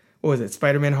 What was it,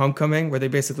 Spider-Man: Homecoming, where they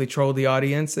basically troll the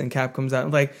audience and Cap comes out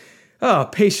and like, oh,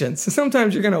 patience.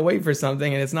 Sometimes you're gonna wait for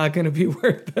something and it's not gonna be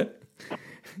worth it.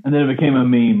 And then it became a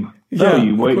meme. Yeah,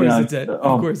 of course it did.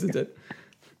 Of course it did.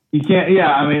 You can't.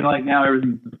 Yeah, I mean, like now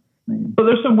everything's. So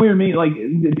there's some weird meme, like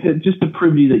just to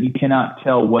prove to you that you cannot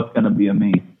tell what's going to be a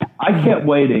meme. I kept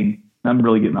waiting. I'm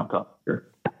really getting off topic here,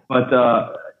 but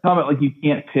talking about like you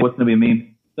can't pick what's going to be a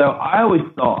meme. So I always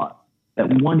thought that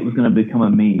one day was going to become a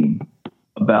meme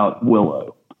about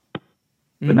Willow,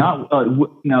 but not. I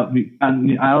don't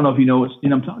know if you know what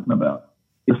scene I'm talking about.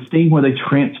 The scene where they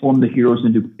transform the heroes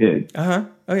into pigs. Oh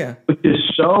yeah. Which is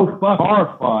so fucking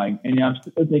horrifying, and I'm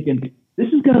still thinking this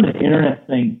is going to be an internet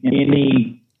thing in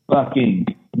any fucking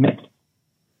minute.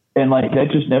 And like that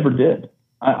just never did.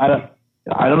 I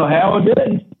don't know how it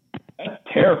did. That's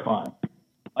terrifying.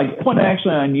 Like someone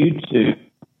actually on YouTube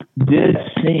did a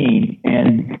scene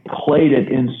and played it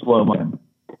in slow motion.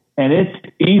 And it's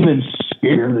even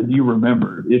scarier than you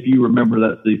remember, if you remember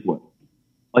that sequence.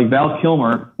 Like Val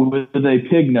Kilmer with a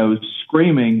pig nose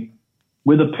screaming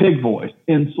with a pig voice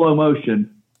in slow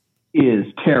motion is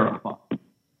terrifying.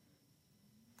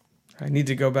 I need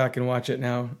to go back and watch it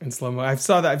now in slow mo. I've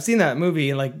seen that movie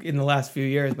in the last few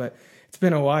years, but it's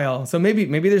been a while. So maybe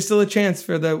there's still a chance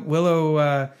for the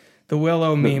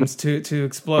Willow memes to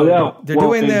explode.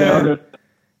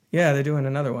 Yeah, they're doing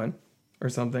another one or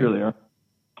something. Here they are.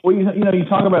 Well, you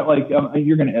talk about like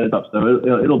you're going to edit up stuff.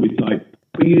 It'll be tight.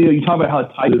 But you talk about how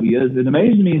tight the movie is. It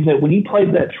amazes me is that when he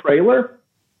played that trailer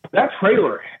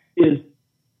is.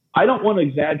 I don't want to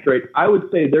exaggerate. I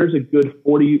would say there's a good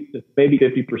 40 to maybe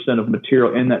 50% of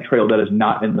material in that trailer that is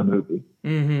not in the movie.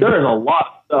 Mm-hmm. There is a lot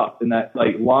of stuff in that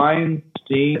like line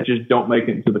scene that just don't make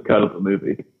it into the cut of the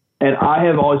movie. And I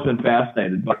have always been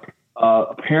fascinated. But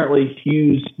apparently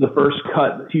the first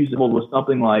cut that Hughes was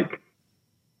something like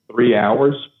 3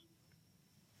 hours.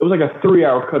 It was like a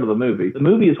 3-hour cut of the movie. The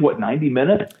movie is 90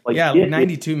 minutes? Like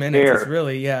 92 minutes.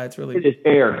 It is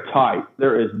airtight.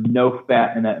 There is no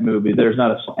fat in that movie. There's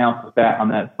not an ounce of fat on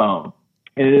that phone.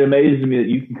 And it amazes me that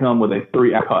you can come with a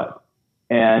 3-hour cut.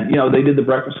 And, they did the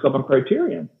Breakfast Club on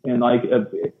Criterion. And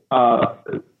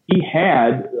he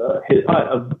had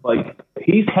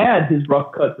he's had his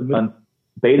rough cuts on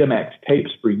Betamax tapes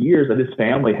for years that his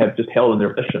family have just held in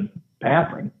their possession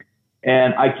bathroom.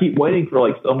 And I keep waiting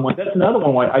for someone. That's another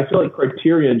one why I feel like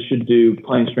Criterion should do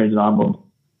Planes, Trains, and Automobiles.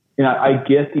 I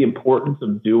get the importance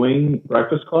of doing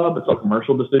Breakfast Club. It's a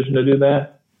commercial decision to do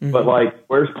that. Mm-hmm. But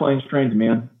where's Planes, Trains,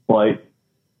 man?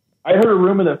 I heard a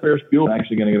rumor that Ferris Bueller is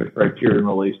actually going to get a Criterion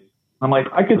release. I'm like,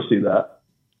 I could see that.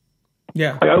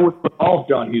 Yeah. Like, I would put all of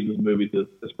John Hughes' movies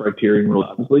as Criterion release,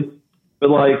 obviously. But,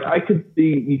 like, I could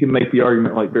see you can make the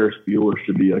argument like Ferris Bueller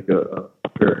should be like a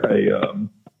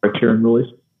Criterion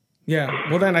release. Yeah.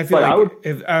 Well, then I feel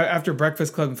if after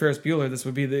Breakfast Club and Ferris Bueller, this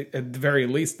would be at the very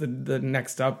least the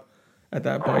next up at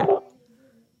that point.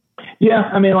 Yeah,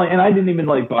 I mean, like, and I didn't even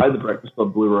like buy the Breakfast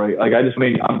Club Blu-ray. Like, I'm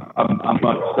not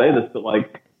going to say this, but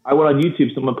like, I went on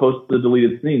YouTube, someone posted the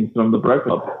deleted scenes from the Breakfast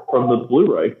Club from the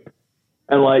Blu-ray,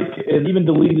 and even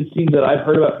deleted scenes that I've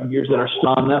heard about for years that are still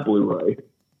on that Blu-ray.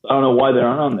 I don't know why they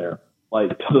aren't on there.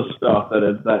 Like the stuff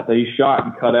that they shot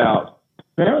and cut out.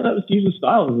 Apparently, that was Hughes'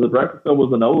 style. The Breakfast Club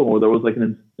was an old one where there was like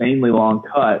an insanely long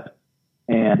cut,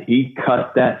 and he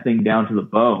cut that thing down to the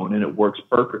bone, and it works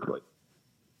perfectly.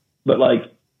 But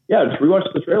like, yeah, just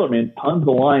rewatch the trailer, man. Tons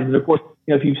of lines, and of course,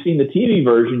 you know, if you've seen the TV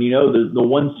version, you know the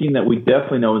one scene that we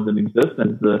definitely know is in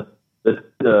existence. Them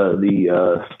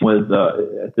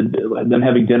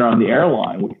having dinner on the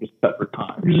airline, which was cut for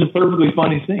time. Which is a perfectly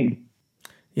funny scene.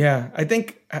 Yeah, I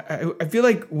think I feel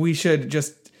like we should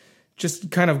just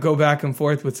kind of go back and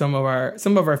forth with some of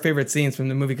our favorite scenes from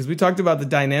the movie, because we talked about the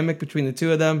dynamic between the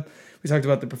two of them. We talked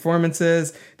about the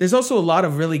performances. There's also a lot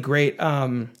of really great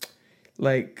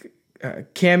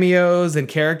cameos and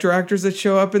character actors that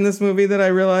show up in this movie that I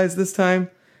realized this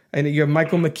time. And you have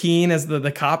Michael McKean as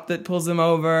the cop that pulls him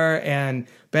over, and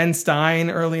Ben Stein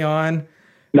early on.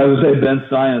 I was going to say Ben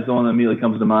Stein is the one that immediately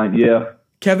comes to mind. Yeah.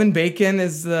 Kevin Bacon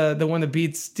is the one that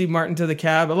beats Steve Martin to the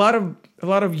cab. A lot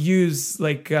of Hughes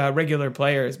regular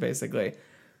players, basically.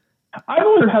 I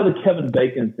wonder how the Kevin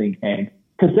Bacon thing came,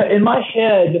 because in my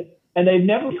head, and they've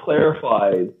never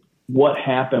clarified what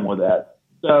happened with that.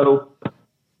 So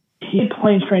he had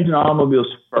Planes, Trains, and Automobiles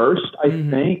first, I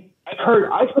think. I've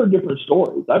heard different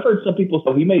stories. I've heard some people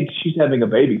say he made She's Having a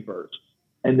Baby first,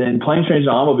 and then Planes, Trains, and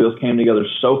Automobiles came together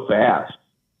so fast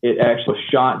it actually was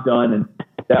shot, done, and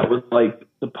that was like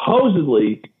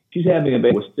supposedly She's Having a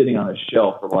Baby was sitting on a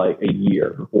shelf for like a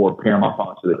year before Paramount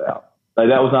Fox put it out. Like,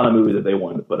 that was not a movie that they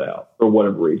wanted to put out for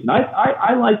whatever reason.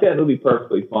 I like that movie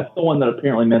perfectly fine. That's the one that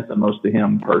apparently meant the most to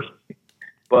him personally.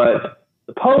 But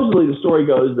supposedly the story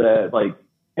goes that like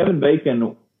Kevin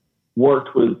Bacon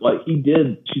worked with, like, he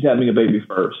did She's Having a Baby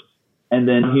first, and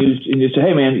then he said,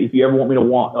 hey man, if you ever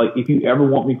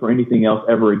want me for anything else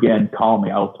ever again, call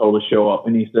me. I'll totally show up.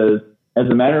 And he says, as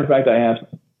a matter of fact, I have.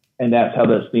 And that's how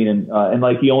that's seen. And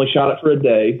like, he only shot it for a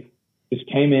day, just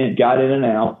came in, got in and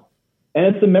out.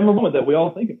 And it's a memorable moment that we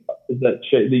all think about, is that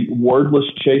the wordless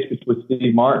chase with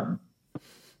Steve Martin.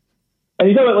 And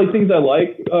you talk about like things I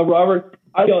like, Robert.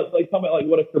 I like talking about like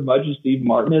what a curmudgeon Steve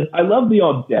Martin is. I love the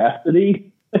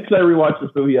audacity, because I rewatched this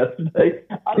movie yesterday.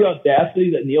 The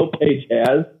audacity that Neil Page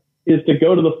has is to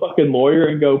go to the fucking lawyer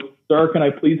and go, sir, can I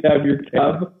please have your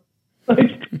cab? Like,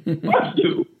 fuck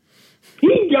you.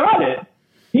 He got it.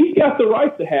 He's got the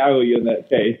right to haggle you in that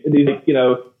case. And he's like,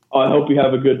 I hope you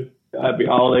have a good, happy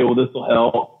holiday. Well, this will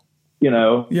help,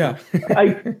 Yeah.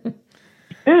 Like,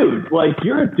 dude, like,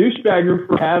 you're a douchebagger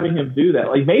for having him do that.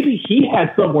 Like, maybe he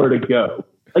had somewhere to go.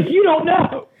 Like, you don't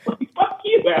know. Like, fuck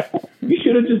you, man. You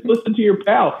should have just listened to your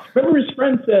pal. Remember, his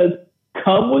friend says,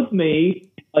 come with me.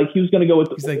 Like, he was going to go with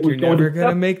He's like, you're never going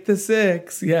to make the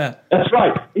 6. Yeah. That's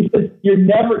right. He says, you're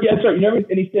never,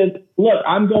 and he says, look,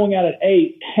 I'm going out at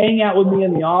 8. Hang out with me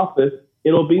in the office.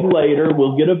 It'll be later.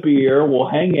 We'll get a beer. We'll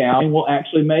hang out, and we'll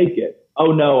actually make it.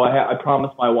 Oh, no, I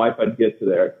promised my wife I'd get to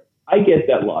there. I get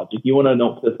that logic. You want to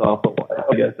don't piss off the wife.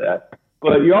 I get that.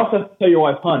 But you also have to tell your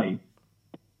wife, honey,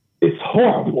 it's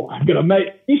horrible. I'm going to make...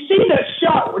 You see that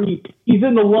shot where he's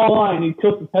in the long line and he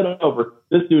tilts his head over.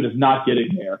 This dude is not getting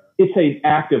there. It's an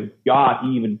act of God. He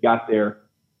even got there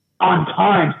on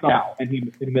time somehow, and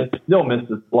he still missed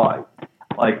his flight.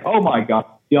 Like, oh my God.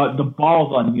 The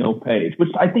ball's on Neil Page, which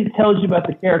I think tells you about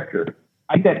the character.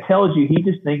 I think that tells you he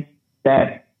just thinks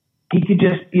that he could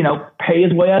just, pay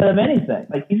his way out of anything.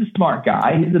 Like, he's a smart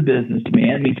guy. He's a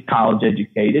businessman. He's college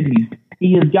educated.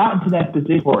 He has gotten to that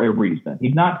position for a reason.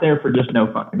 He's not there for just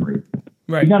no fucking reason.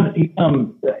 Right. He's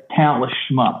some talentless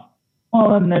schmuck.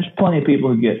 Well, and there's plenty of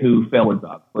people who fail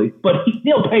obviously, but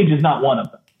Neil Page is not one of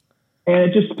them. And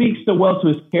it just speaks so well to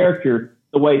his character,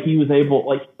 the way he was able,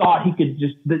 thought he could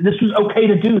just, this was okay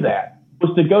to do that,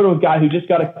 was to go to a guy who just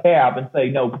got a cab and say,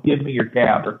 no, give me your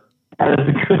cab, or that is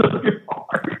the good of your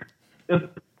heart.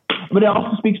 But it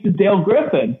also speaks to Dale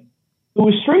Griffin, who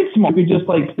was street smart. He could just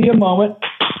see a moment,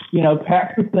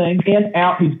 pack the thing, and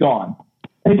out, he's gone.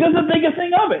 And he doesn't think a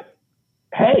thing of it.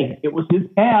 Hey, it was his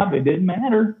cab. It didn't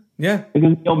matter. Yeah.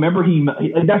 Because, remember,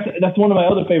 that's one of my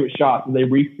other favorite shots, where they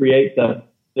recreate the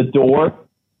door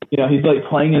he's like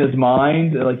playing in his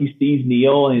mind, and like he sees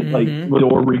Neil, and he's like the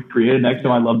door recreated next to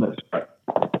him. I love that.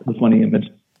 It's a funny image.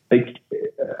 Like,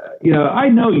 I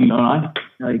know I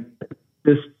like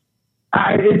this.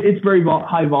 It's very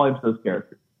high volume to those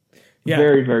characters. Yeah.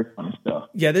 Very, very funny stuff.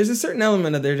 Yeah, there's a certain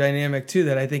element of their dynamic too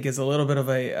that I think is a little bit of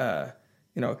a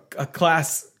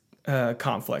class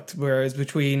conflict, whereas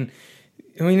between.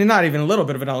 I mean, not even a little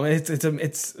bit of an element.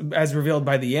 It's as revealed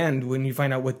by the end when you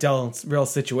find out what Del's real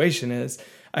situation is.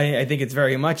 I think it's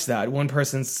very much that one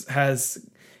person has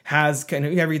kind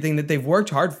of everything that they've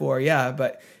worked hard for, yeah,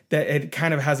 but that it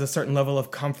kind of has a certain level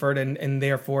of comfort and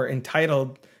therefore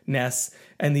entitledness,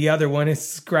 and the other one is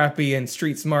scrappy and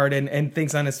street smart and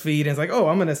thinks on his feet and is like, oh,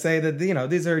 I'm going to say that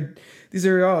these are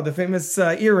the famous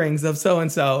earrings of so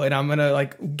and I'm going to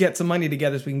like get some money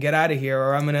together so we can get out of here,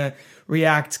 or I'm going to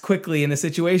react quickly in a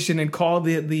situation and call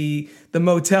the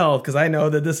motel because I know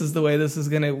that this is the way this is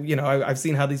going to, I've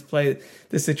seen how this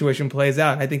situation plays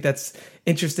out. And I think that's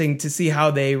interesting to see how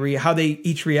they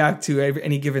each react to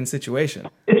any given situation.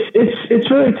 It's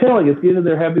really telling. At the end of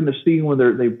they're having the scene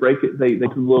where they break it, they do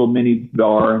a little mini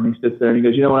bar, and he sits there and he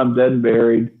goes, when I'm dead and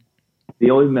buried,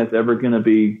 the only thing that's ever going to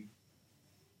be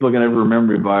people going to ever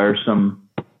remember me by are some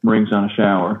rings on a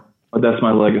shower. But that's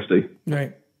my legacy.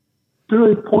 Right. There's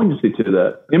really poignancy to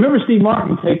that. You remember Steve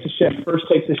Martin first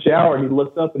takes a shower and he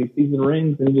looks up and he sees the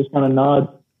rings and he just kind of nods,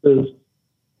 says,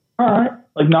 all right,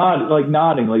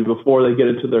 nodding before they get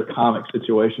into their comic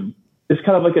situation. It's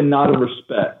kind of like a nod of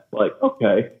respect, like,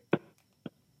 okay.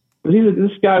 But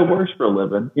this guy works for a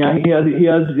living. Yeah, he has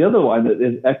the other line that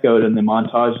is echoed in the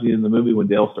montage in the movie when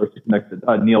Dale starts to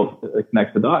Neil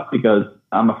connects the dots because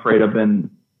I'm afraid I've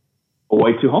been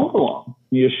away too home for long.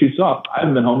 He just shoots off. I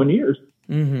haven't been home in years.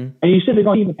 Mm-hmm. And you said they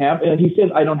don't even have. And he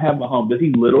says, "I don't have a home." Does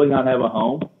he literally not have a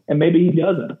home? And maybe he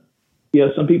doesn't.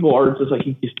 Some people are just like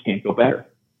he just can't go back.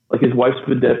 Like his wife's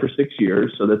been dead for 6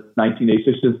 years, so that's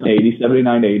 1986 to 80,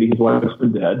 79, 80. His wife's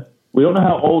been dead. We don't know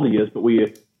how old he is, but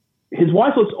his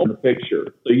wife looks old in the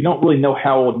picture, so you don't really know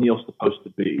how old Neil's supposed to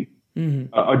be,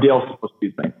 or Dale's supposed to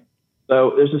be.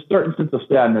 So there's a certain sense of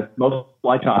sadness, most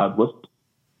like childless.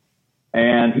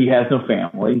 And he has no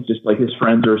family, just like his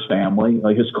friends are his family,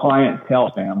 like his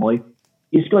clientele family.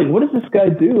 He's like, what does this guy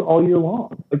do all year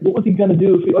long? Like, what was he going to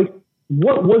do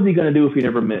what was he going to do if he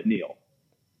never met Neil?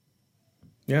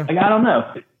 Yeah. Like, I don't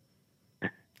know.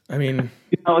 I mean,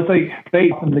 it's like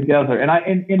fate come together.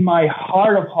 And in my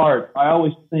heart of hearts, I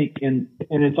always think, and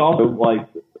it's also like,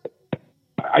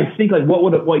 I think like, what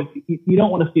would it, like, you don't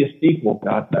want to see a sequel,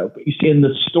 God no, but you see in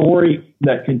the story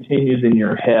that continues in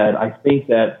your head, I think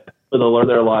that, for the rest of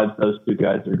their lives, those two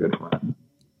guys are good friends.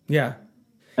 Yeah.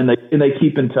 And they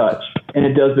keep in touch. And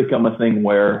it does become a thing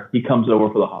where he comes over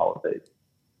for the holidays.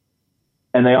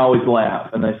 And they always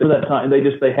laugh. And they say that time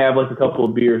they have like a couple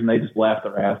of beers and they just laugh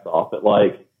their ass off at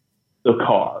like the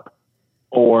car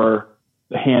or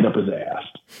the hand up his ass.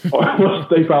 Or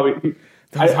they probably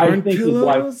I think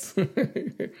pillows? His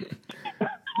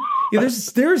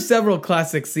wife there are several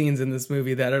classic scenes in this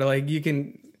movie that are like you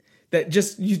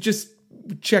just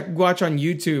watch on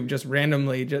YouTube just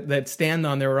randomly that stand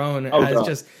on their own as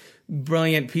just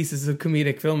brilliant pieces of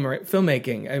comedic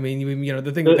filmmaking. I mean,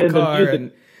 the thing with the car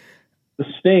and the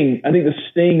sting. I think the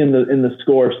sting in the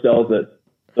score sells it.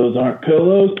 Those aren't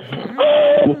pillows.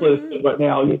 We'll play this right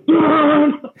now.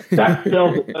 That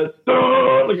sells it.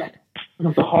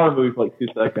 It's a horror movie for like 2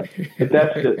 seconds. But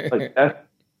that's it. Like that's.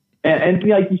 And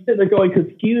like you said, they're going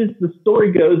because the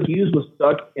story goes, Hughes was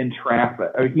stuck in traffic.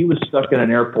 I mean, he was stuck in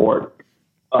an airport.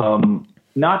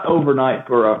 Not overnight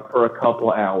for a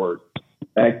couple of hours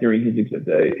back during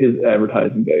his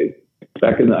advertising days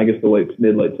back in the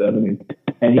mid-late 70s.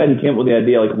 And he hadn't came up with the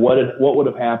idea like what would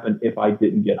have happened if I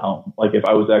didn't get home, like if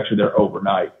I was actually there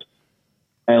overnight.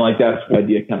 And like that's the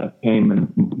idea kind of came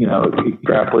and he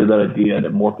extrapolated that idea and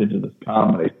it morphed into this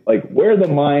comedy. Like where the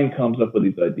mind comes up with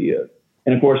these ideas.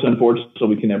 And of course, unfortunately,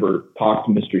 we can never talk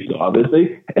to Mr. Hughes,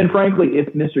 obviously. And frankly,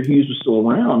 if Mr. Hughes was still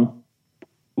around,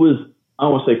 I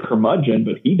don't want to say curmudgeon,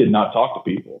 but he did not talk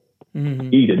to people.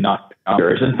 Mm-hmm. He did not.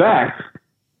 In fact,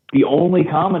 the only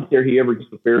commentary he ever gets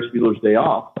for Ferris Bueller's Day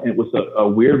Off, and it was a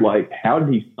weird, like, how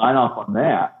did he sign off on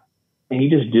that? And he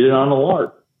just did it on a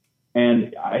lark.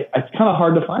 And it's kind of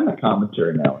hard to find that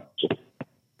commentary now.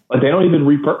 Like, they don't even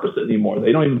repurpose it anymore.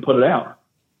 They don't even put it out.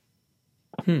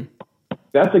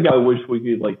 That's a guy I wish we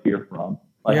could, like, hear from.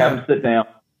 Like, have him sit down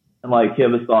and, like,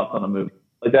 give his thoughts on a movie.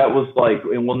 Like that was like,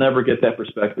 and we'll never get that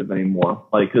perspective anymore.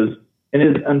 Like,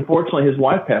 unfortunately, his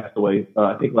wife passed away,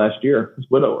 I think last year, his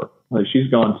widower. Like she's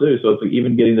gone too. So it's like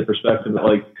even getting the perspective that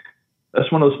like,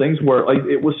 that's one of those things where like,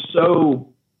 it was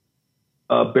so,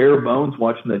 bare bones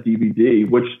watching that DVD,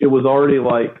 which it was already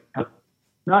like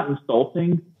not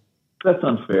insulting. That's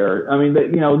unfair. I mean,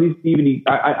 these DVD.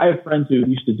 I have friends who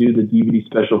used to do the DVD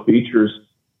special features,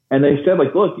 and they said,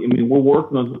 like, look, I mean, we're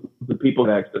working on the people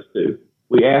have access to.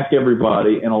 We ask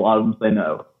everybody, and a lot of them say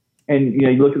no. And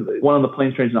you look at one of the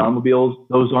Planes, Trains, and Automobiles.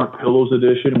 Those aren't Pillows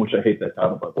edition, which I hate that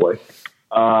title, by the way.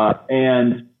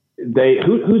 And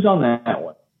who's on that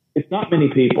one? It's not many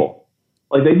people.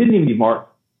 Like, they didn't even get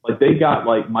marked. Like, they got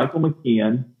like Michael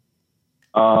McKean.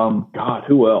 God,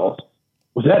 who else?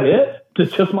 Was that it?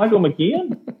 Just Michael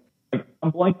McKean?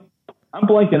 Like, I'm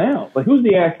blanking out. Like, who's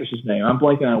the actress's name? I'm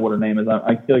blanking out what her name is.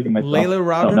 I feel like myself. Layla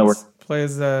Robbins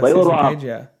plays Layla Robbins.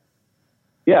 Page,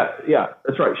 yeah,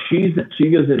 that's right. She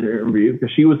gives an interview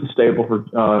because she was the staple for.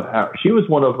 She was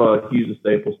one of Hughes'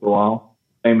 staples for a while,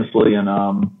 famously in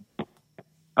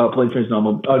Planes, Trains, and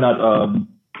Automobiles. Oh, not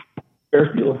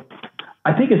Ferris Bueller.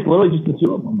 I think it's literally just the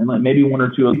two of them, and like maybe one or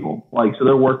two people. Like, so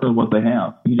they're working with what they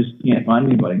have. You just can't find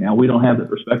anybody now. We don't have that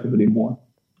perspective anymore.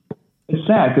 It's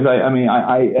sad because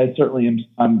I certainly am.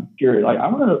 I'm curious. Like,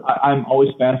 I'm always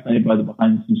fascinated by the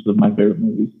behind the scenes of my favorite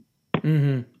movies.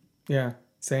 Mm-hmm. Yeah,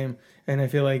 same. And I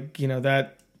feel like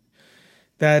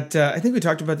that I think we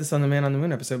talked about this on the Man on the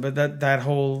Moon episode, but that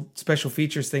whole special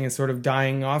features thing is sort of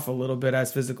dying off a little bit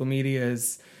as physical media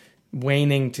is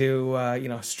waning to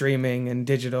streaming and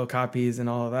digital copies and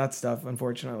all of that stuff,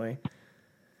 unfortunately.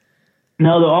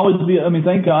 No, there'll always be. I mean,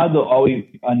 thank God there'll always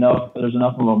there's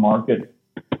enough of a market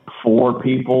for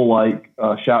people like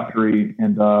Shout3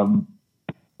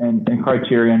 and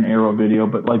Criterion, Arrow Video,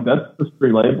 but like that's the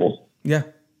three labels. Yeah,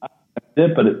 that's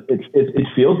it. But it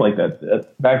feels like that's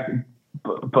it.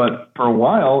 But for a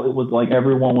while it was like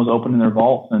everyone was opening their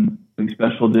vaults and doing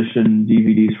special edition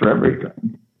DVDs for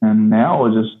everything, and now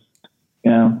it's just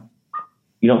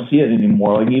you don't see it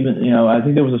anymore. Like even I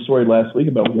think there was a story last week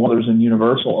about Warner's and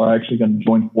Universal are actually going to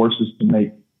join forces to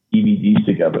make DVDs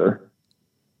together.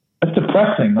 That's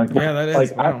depressing. Like, yeah, that is.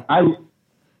 Like, wow. I was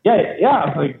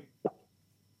like, are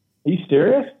you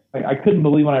serious? I couldn't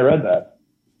believe when I read that.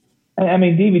 I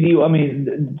mean, DVD. I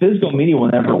mean, physical media will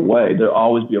never go away. There'll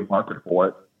always be a market for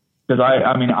it. Because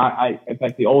I in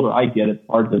fact, the older I get, it's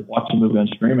hard to watch a movie on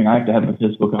streaming. I have to have a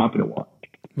physical copy to watch.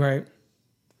 Right.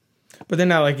 But they're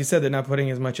not, like you said, they're not putting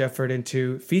as much effort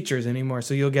into features anymore.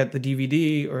 So you'll get the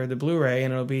DVD or the Blu-ray,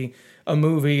 and it'll be a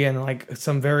movie and like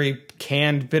some very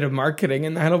canned bit of marketing,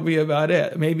 and that'll be about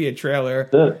it. Maybe a trailer.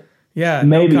 Yeah,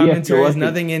 maybe, no commentaries,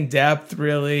 nothing in depth,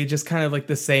 really. Just kind of like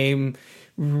the same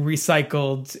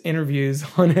recycled interviews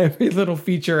on every little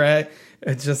featurette.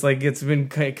 It's just like it's been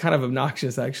kind of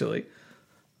obnoxious, actually.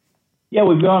 Yeah,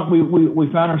 we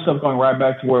found ourselves going right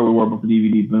back to where we were before the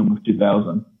DVD boom of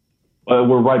 2000.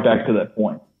 We're right back to that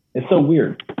point. It's so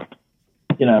weird.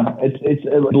 It's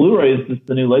Blu-ray is just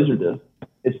the new Laserdisc.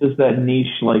 It's just that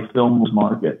niche like film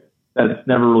market that's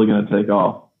never really going to take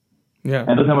off. Yeah.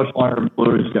 And that's how much longer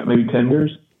Blu-ray's got. Maybe 10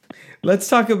 years. Let's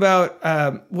talk about.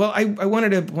 I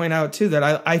wanted to point out too that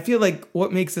I feel like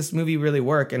what makes this movie really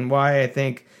work and why I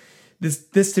think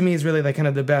this to me is really like kind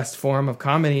of the best form of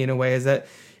comedy in a way is that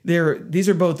these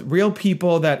are both real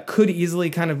people that could easily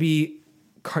kind of be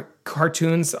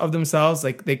cartoons of themselves.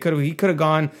 Like he could have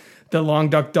gone the Long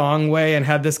Duck Dong way and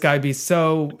had this guy be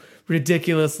so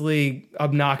ridiculously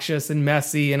obnoxious and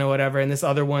messy and whatever, and this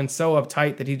other one so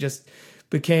uptight that he just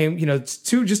became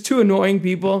two annoying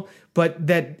people, but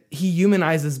that he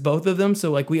humanizes both of them.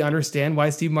 So like we understand why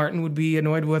Steve Martin would be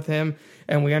annoyed with him,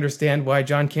 and we understand why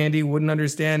John Candy wouldn't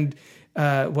understand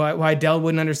why Del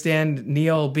wouldn't understand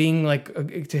Neil being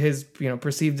like to his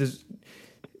perceived as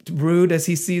rude as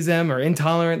he sees him or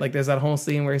intolerant. Like there's that whole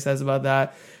scene where he says about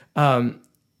that.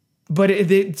 But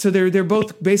they're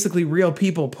both basically real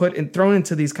people thrown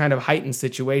into these kind of heightened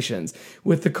situations,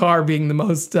 with the car being the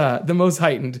most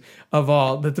heightened of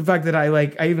all. That the fact that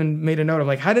I even made a note of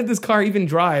like, how did this car even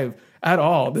drive at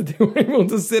all? That they were able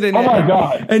to sit in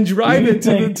and drive it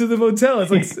to the motel.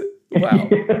 It's like, wow.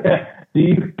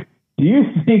 Do you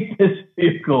think this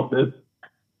vehicle is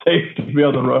safe to be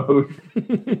on the road?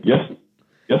 Yes,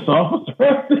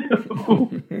 officer.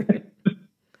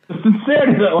 The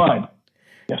sincerity of that line.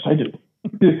 Yes, I do.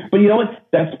 But you know what?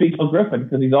 That speaks of Griffin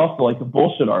because he's also like a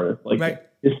bullshit artist. Like right.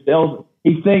 His sales,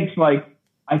 he thinks like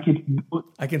I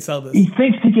can sell this. He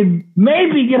thinks he can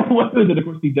maybe get away with it. Of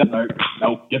course, he doesn't. Like,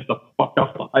 no, get the fuck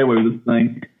off the highway with this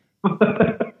thing.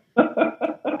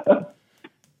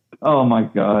 Oh my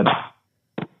god.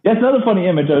 Yeah, it's another funny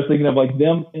image. I was thinking of like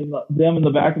them in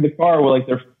the back of the car where like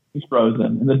their face frozen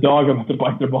and the dog about to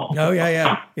bite their balls. Oh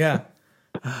yeah.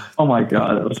 Oh my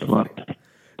god, that was funny.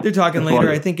 They're talking That's later.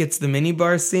 funny. I think it's the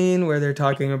minibar scene where they're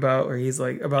talking about where he's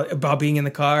like about being in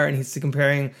the car, and he's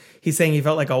comparing. He's saying he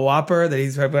felt like a Whopper, that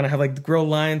he's going to have like grilled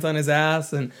lines on his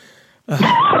ass, and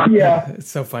Yeah. it's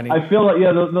so funny. I feel like,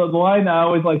 the line I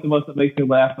always like the most that makes me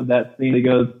laugh with that scene, he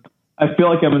goes, I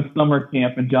feel like I'm in summer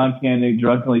camp and John Candy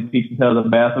drunkenly peeks his head out of the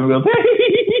bathroom and goes,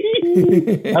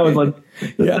 I was like,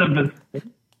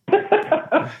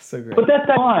 So great. But that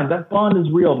bond. That bond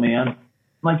is real, man.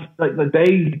 Like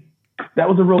that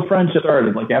was a real friendship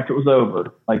started, like after it was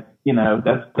over. Like,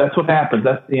 that's what happens.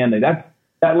 That's the ending.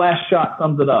 That last shot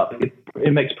sums it up.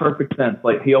 It makes perfect sense.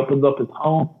 Like, he opens up his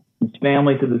home, his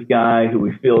family, to this guy who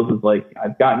he feels is like,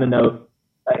 I've gotten to know.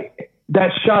 That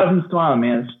shot of him smiling,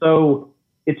 man,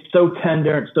 it's so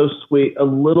tender, it's so sweet, a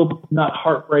little not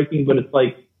heartbreaking, but it's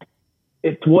like,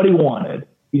 it's what he wanted.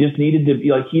 He just needed to be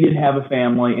like, he didn't have a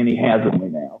family and he has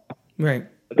one now. Right.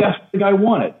 But that's what the guy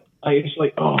wanted. Like, it's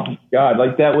like, oh my God,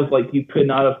 like that was like, you could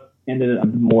not have ended it on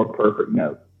a more perfect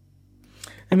note.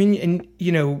 I mean, and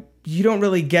you don't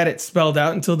really get it spelled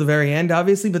out until the very end,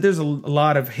 obviously, but there's a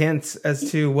lot of hints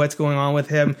as to what's going on with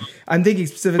him. I'm thinking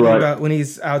specifically about when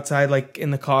he's outside, like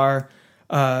in the car,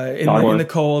 in the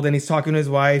cold, and he's talking to his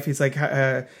wife. He's like,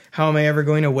 how am I ever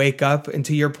going to wake up? And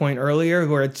to your point earlier,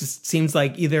 where it just seems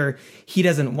like either he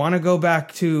doesn't want to go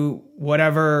back to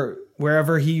wherever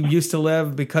he used to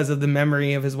live because of the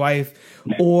memory of his wife,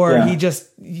 or he just,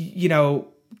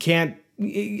 can't.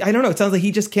 I don't know. It sounds like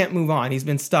he just can't move on. He's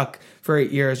been stuck for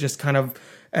 8 years, just kind of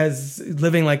as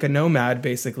living like a nomad,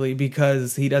 basically,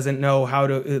 because he doesn't know how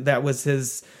to. That was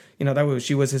his,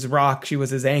 she was his rock. She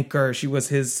was his anchor. She was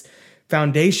his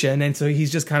foundation, and so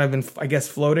he's just kind of been, I guess,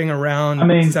 floating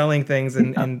around, selling things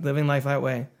and living life that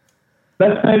way.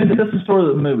 That's the story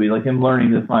of the movie, like him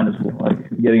learning to find his, like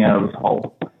getting out of his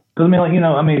hole. Because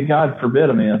God forbid,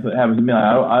 if it happens to me,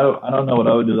 I don't know what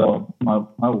I would do without my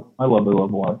lovely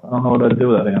love wife. I don't know what I'd do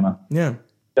without Anna. Yeah.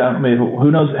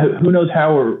 Who knows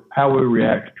how we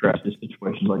react to drastic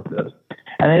situations like this?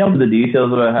 And they don't know the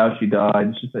details about how she died.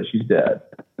 It's just that she's dead.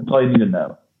 That's all you need to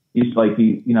know. He's like,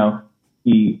 his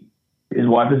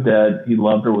wife is dead. He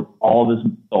loved her with all of his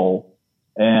soul,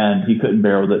 and he couldn't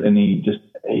bear with it, and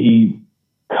he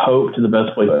coped to the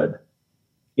best way he could.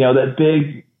 That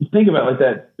big. Think about it, like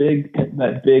that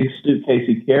big suitcase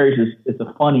he carries it's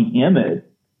a funny image.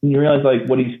 And you realize like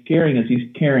what he's carrying is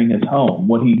he's carrying his home.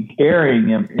 What he's carrying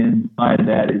him inside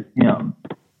that is him.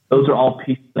 Those are all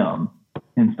pieces of him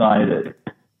inside it.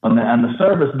 On the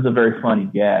surface, it's a very funny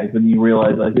gag. When you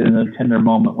realize like in a tender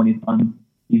moment when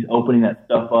he's opening that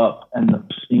stuff up and the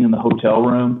scene in the hotel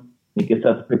room, he gets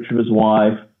out the picture of his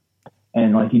wife.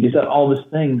 And like he just had all these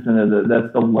things, and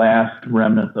that's the last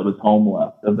remnants of his home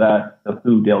left, of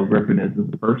who Dale Griffin is as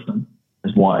a person,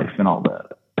 his wife, and all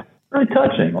that. Really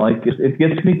touching. Like it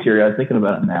gets me teary-eyed thinking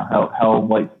about it now. How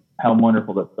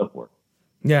wonderful that stuff works.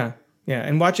 Yeah, yeah.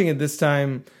 And watching it this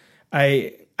time,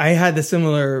 I had the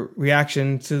similar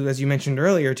reaction to, as you mentioned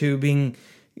earlier, to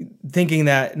thinking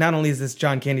that not only is this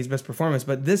John Candy's best performance,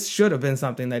 but this should have been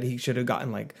something that he should have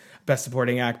gotten like Best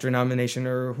Supporting Actor nomination,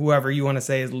 or whoever you want to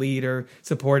say is lead or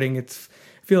supporting. I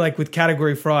feel like with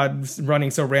category fraud running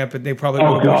so rampant, they probably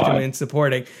would have pushed him in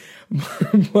supporting.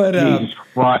 But Jesus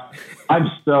Christ.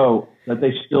 I'm so that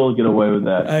they still get away with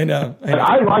that. I know.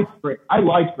 I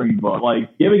like Green Book.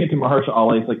 Like giving it to Mahershala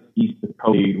Ali, it's like he's the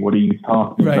co-lead. What are you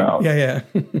talking about? Yeah.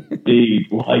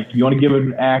 Like you want to give it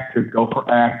an actor, go for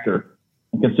actor.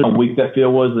 And considering how weak that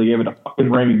field was, they gave it a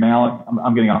fucking Rami Malek.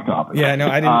 I'm getting off topic. Yeah, no,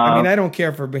 I didn't. I don't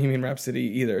care for Bohemian Rhapsody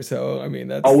either. So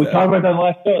that's. Oh, we talked about that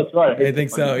last show. That's right. I think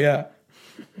so. Yeah.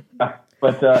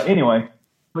 But anyway,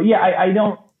 I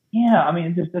don't. Yeah,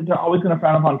 they're always going to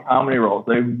frown upon comedy roles.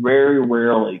 They very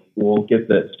rarely will get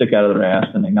the stick out of their ass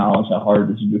and acknowledge how hard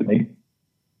this is to do.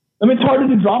 It's hard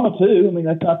to do drama too.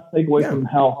 That's not to take away from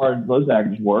how hard those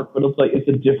actors work, but it's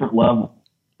a different level.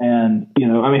 And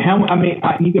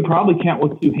you could probably count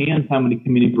with two hands how many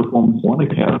comedic performances won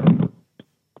Academy.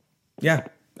 Yeah,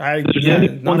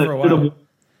 not for a while.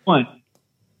 Won.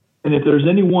 And if there's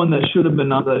anyone that should have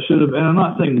been, and I'm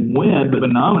not saying win, but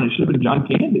been nominated, should have been John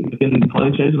Candy in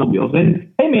Plane, Trains, and Automobiles.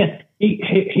 And hey, man,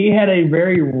 he had a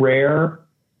very rare,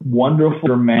 wonderful,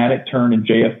 dramatic turn in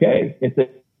JFK. It's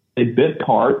a bit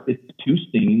part. It's 2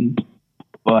 scenes,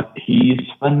 but he's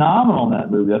phenomenal in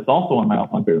that movie. That's also one of my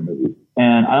all-time favorite movies.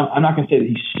 And I'm not going to say that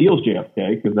he steals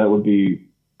JFK because that would be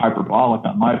hyperbolic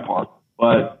on my part,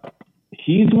 but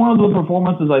he's one of the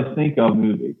performances I think of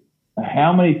movie.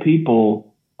 How many people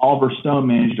Oliver Stone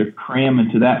managed to cram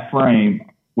into that frame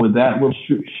with that little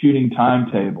shooting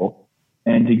timetable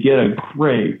and to get a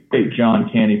great John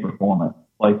Candy performance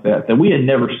like that we had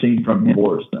never seen from him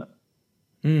before since.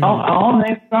 I'll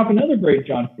name drop another great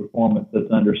John performance that's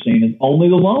underseen is Only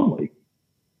the Lonely.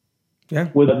 Yeah.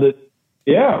 With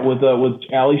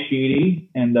Ali Sheedy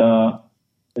and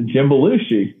Jim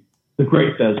Belushi, the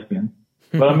great thespian.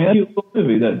 But I mean, that's a little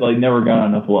movie that like never got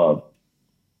enough love.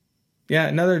 Yeah,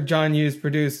 another John Hughes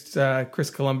produced, Chris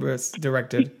Columbus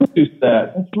directed. He produced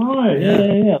that. That's right.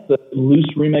 Yeah. The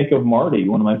loose remake of Marty,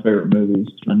 one of my favorite movies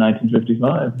from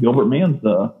 1955. Gilbert Mann's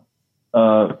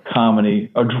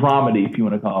comedy, or dramedy, if you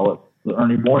want to call it. The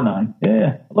Ernie Borgnine.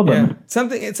 Yeah, I love that.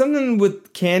 It's something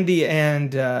with Candy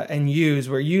and Hughes,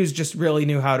 where Hughes just really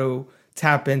knew how to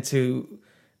tap into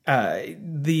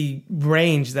the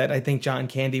range that I think John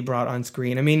Candy brought on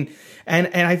screen. I mean, and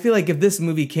I feel like if this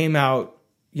movie came out,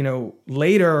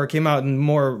 later or came out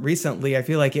more recently, I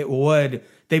feel like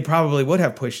they probably would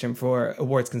have pushed him for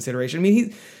awards consideration. I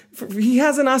mean, he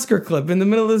has an Oscar clip in the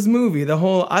middle of this movie. The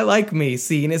whole "I Like Me"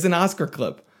 scene is an Oscar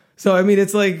clip. So I mean,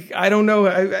 it's like I don't know.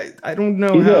 I don't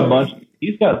know.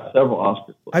 He's got several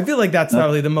Oscar clips. I feel like that's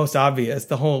probably the most obvious.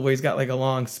 The whole where he's got like a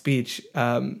long speech.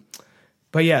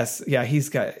 But yes,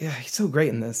 he's so great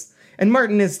in this, and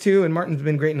Martin is too. And Martin's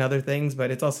been great in other things,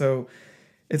 but it's also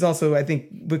I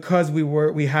think because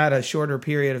we had a shorter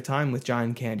period of time with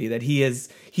John Candy that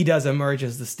he does emerge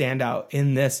as the standout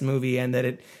in this movie, and that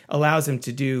it allows him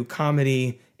to do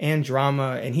comedy and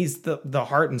drama, and he's the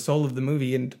heart and soul of the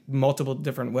movie in multiple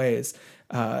different ways.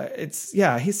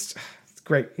 He's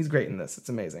great. He's great in this. It's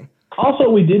amazing. Also,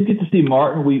 we did get to see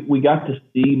Martin. We got to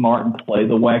see Martin play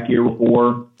the wack year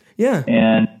before. Yeah.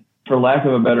 And for lack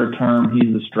of a better term,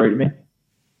 he's the straight man.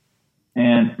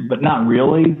 But not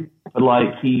really. But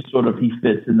like he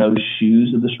fits in those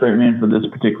shoes of the straight man for this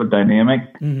particular dynamic.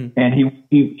 Mm-hmm. And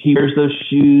he wears those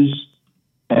shoes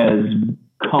as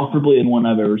comfortably as one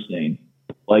I've ever seen.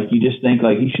 Like you just think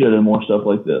like he should have done more stuff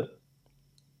like this.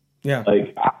 Yeah.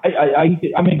 Like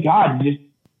I mean, God,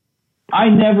 I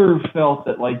never felt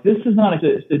that like this is not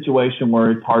a situation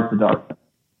where it's Hearts of Darkness,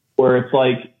 where it's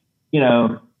like,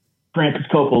 Francis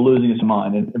Coppola losing his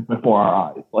mind before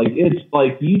our eyes. Like it's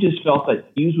like you just felt that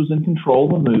Hughes was in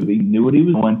control of the movie, knew what he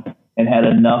was doing, and had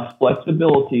enough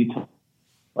flexibility to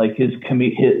like to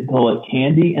let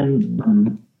Candy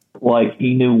and like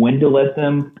he knew when to let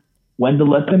them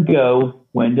go,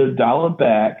 when to dial it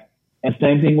back. And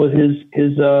same thing with his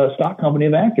stock company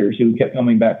of actors who kept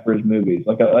coming back for his movies.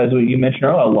 Like as you mentioned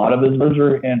earlier, a lot of his movies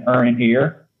are in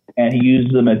here, and he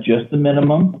uses them at just the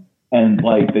minimum. And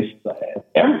like there's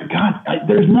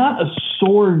not a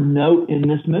sore note in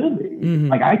this movie. Mm-hmm.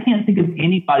 Like I can't think of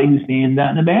anybody who's saying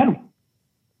that in a bad way.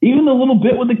 Even the little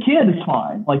bit with the kid is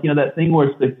fine. Like that thing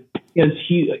where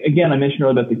again I mentioned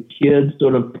earlier about the kids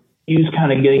sort of Hughes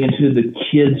kind of getting into the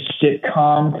kids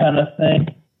sitcom kind of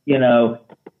thing.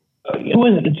 Who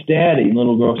is it? It's Daddy. And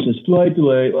little girl says,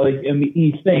 "Delay." Like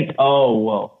you think, oh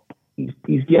well,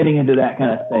 he's getting into that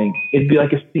kind of thing. It'd be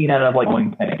like a scene out of like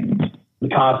Growing Pains, The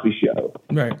Cosby Show.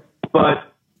 Right.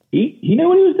 But he knew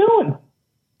what he was doing.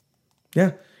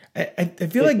 Yeah. I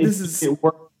feel like it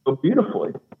worked so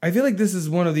beautifully. I feel like this is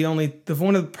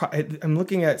I'm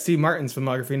looking at Steve Martin's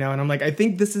filmography now, and I'm like, I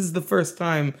think this is the first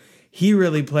time he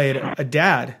really played a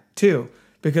dad too.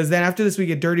 Because then after this we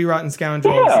get Dirty Rotten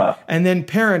Scoundrels, and then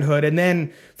Parenthood, and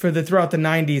then throughout the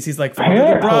 90s he's like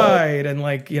Father the Bride, and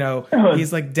like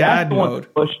he's like dad mode.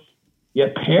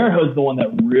 Parenthood's the one that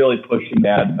really pushed him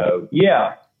dad mode.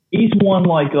 Yeah, he's one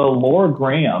like Laura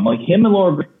Graham, like him and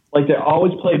Laura Graham, like they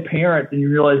always play parents, and you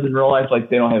realize in real life like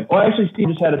they don't have. Well, actually, Steve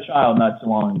just had a child not too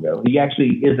long ago. He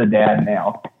actually is a dad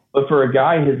now, but for a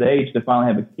guy his age to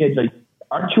finally have a kid, like,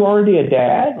 aren't you already a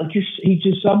dad? Like he's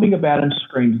just something about him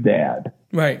screams dad.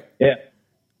 Right. Yeah.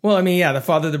 Well, I mean, the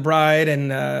Father the Bride and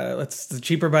the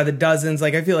Cheaper by the Dozens.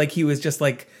 Like I feel like he was just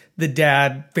like the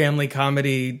dad family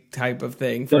comedy type of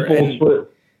thing. A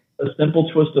Simple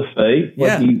Twist of Fate.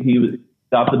 Like he was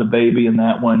adopted a baby in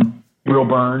that one. Real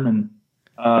Burn and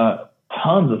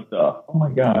tons of stuff. Oh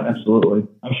my God, absolutely.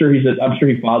 I'm sure he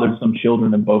fathered some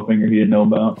children in Bowfinger he didn't know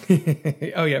about.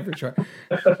 Oh yeah, for sure.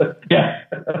 Yeah.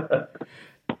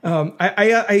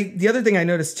 The other thing I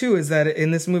noticed too is that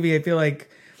in this movie, I feel like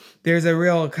there's a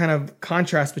real kind of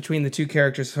contrast between the two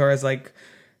characters as far as like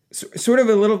sort of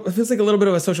it feels like a little bit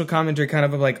of a social commentary, kind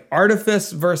of like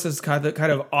artifice versus kind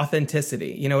of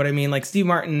authenticity. You know what I mean? Like Steve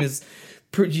Martin is,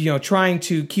 trying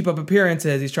to keep up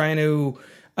appearances. He's trying to,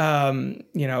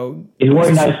 he's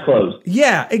wearing nice clothes.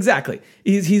 Yeah, exactly.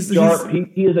 He's sharp.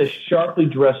 He is a sharply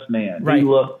dressed man. Right. He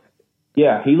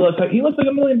looks like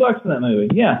 $1 million in that movie.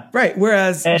 Yeah. Right.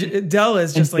 Whereas Dell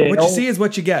is just like, what you see is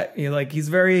what you get. He's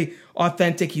very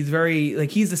authentic. He's very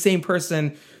like, he's the same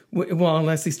person Well,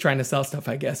 unless he's trying to sell stuff,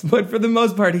 I guess. But for the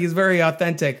most part, he's very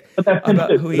authentic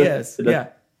about who he is. Yeah.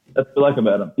 That's what I like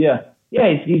about him. Yeah.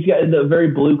 Yeah, he's got the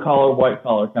very blue-collar,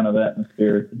 white-collar kind of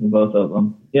atmosphere in both of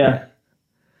them. Yeah.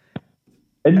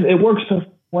 It works so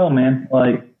well, man.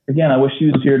 Like, again, I wish he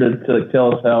was here to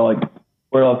tell us how, like,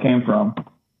 where it all came from.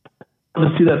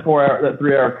 Let's see that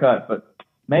 3-hour cut, but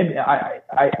maybe, at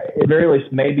very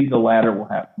least, maybe the latter will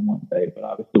happen one day, but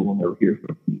obviously we'll never hear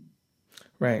from him.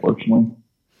 Right. Unfortunately.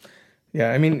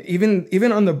 Yeah, I mean,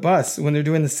 even on the bus when they're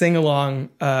doing the sing-along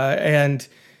and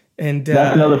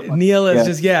Neil is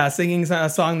just singing a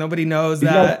song nobody knows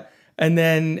and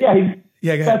then go ahead.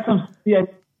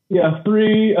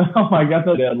 Three. Oh my God,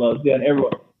 those dad loves and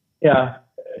everyone. Yeah,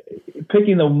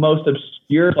 picking the most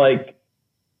obscure, like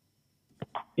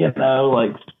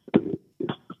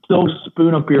still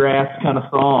spoon up your ass kind of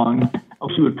song. Oh,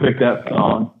 she would pick that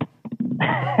song.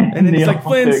 And then it's like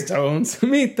Flintstones.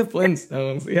 Meet the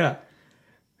Flintstones. Yeah.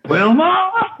 Well,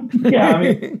 Mom. Yeah, I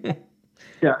mean,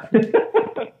 yeah.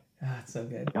 That's so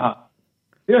good.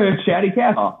 Yeah, Chatty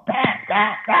Cat. I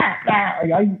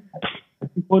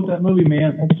quote that movie,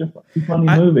 man. That's just a funny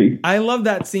movie. I love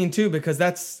that scene too because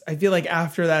I feel like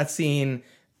after that scene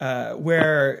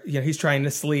where he's trying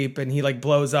to sleep and he like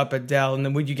blows up Adele and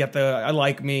then would you get the I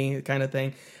like me kind of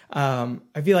thing.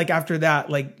 I feel like after that,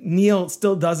 like Neil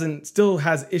still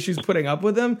has issues putting up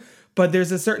with him, but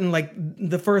there's a certain like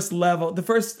the first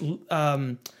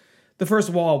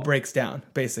wall breaks down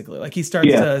basically. Like he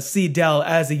starts to see Del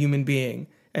as a human being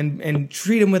and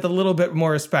treat him with a little bit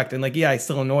more respect. And like, he's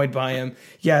still annoyed by him.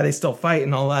 Yeah, they still fight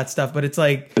and all that stuff, but it's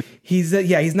like he's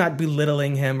not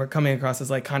belittling him or coming across as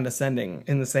like condescending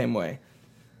in the same way.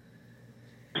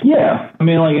 Yeah, I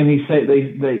mean, like, and he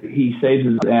saves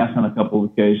his ass on a couple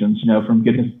of occasions, from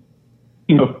getting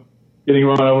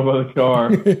run over by the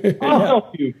car. I'll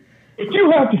help you, but you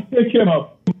have to pick him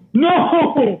up.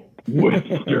 No,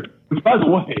 Whistler. Which, by the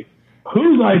way,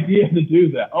 whose idea to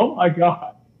do that? Oh my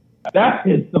God, that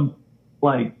is some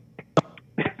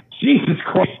Jesus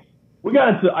Christ. We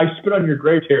got into I spit on your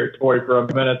grave territory for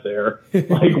a minute there.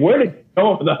 Like, where did you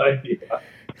go with that idea?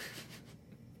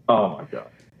 Oh my God.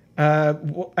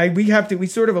 We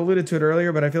sort of alluded to it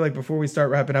earlier, but I feel like before we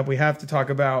start wrapping up, we have to talk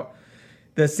about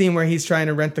the scene where he's trying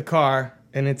to rent the car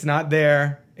and it's not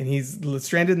there and he's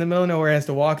stranded in the middle of nowhere, has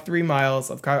to walk 3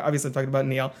 miles. Obviously, I'm talking about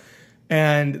Neil.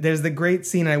 And there's the great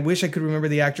scene. I wish I could remember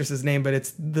the actress's name, but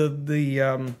it's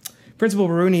the Principal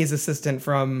Rooney's assistant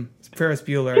from Ferris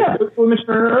Bueller. Yeah, we mentioned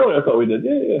her earlier. I thought we did.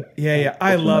 Yeah.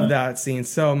 I love that scene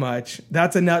so much.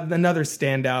 That's another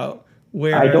standout.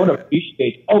 Where I don't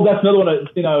appreciate. Oh, that's another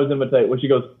scene I always imitate when she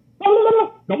goes.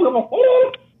 I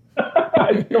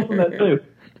steal from that too.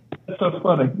 That's so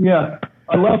funny. Yeah,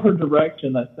 I love her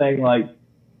direction. That saying like,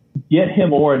 get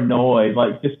him more annoyed,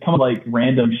 like just come like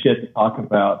random shit to talk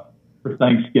about for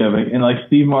Thanksgiving, and like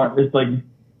Steve Martin is like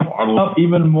up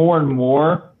even more and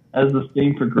more as the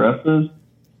scene progresses.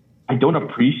 I don't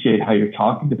appreciate how you're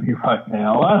talking to me right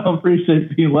now. I don't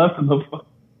appreciate being left in the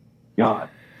God.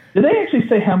 Did they actually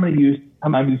say how many he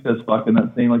says fuck in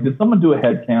that scene? Like, did someone do a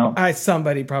head count?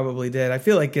 Somebody probably did. I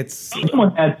feel like it's...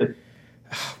 Someone had to.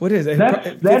 What is it?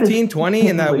 15, 20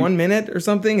 in that 1 minute or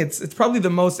something? It's probably the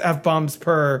most F-bombs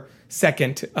per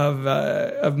second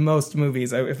of most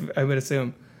movies, I would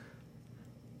assume.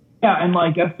 Yeah, and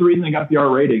like, that's the reason they got the R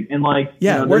rating. And like...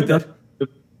 Yeah, worth it.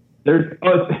 That's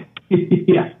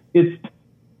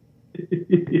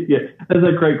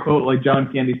a great quote. Like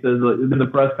John Candy says in the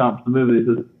press conference of the movie, he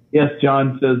says, yes,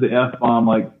 John says the F-bomb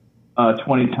like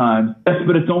 20 times. Yes,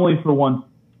 but it's only for one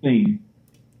scene.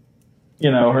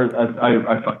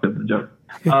 I fucked up the joke.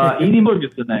 Edie Miller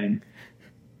gets the name.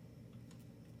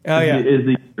 Oh, yeah. Is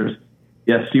the actress.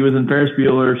 Yes, she was in Ferris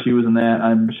Bueller. She was in that.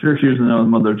 I'm sure she was in another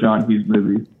Mother John Hughes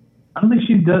movie. I don't think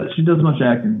she does much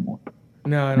acting anymore.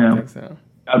 No, I don't think so.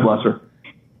 God bless her.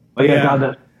 But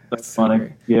God, that's funny.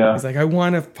 Great. Yeah. It's like, I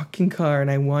want a fucking car and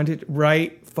I want it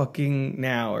right fucking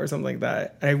now or something like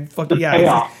that. And I fucking,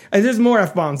 there's more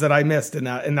F-bombs that I missed in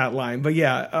that line. But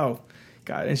yeah, oh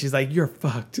God. And she's like, you're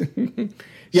fucked. she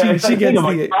gets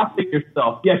trusting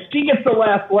yourself. Yeah, she gets the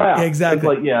last laugh.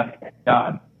 Exactly. It's like,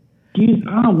 God. I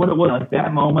don't know what it was. Like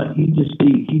that moment, he just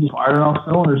fired on all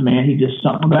cylinders, man. He just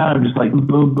something about him, just like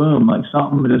boom, boom, like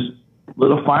something just lit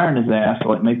a fire in his ass to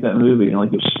like make that movie, and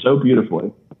like it was so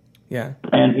beautifully. Yeah.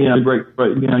 And great.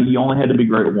 He only had to be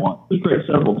great once. He was great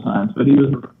several times, but he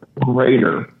was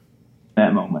greater in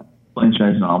that moment. Planes,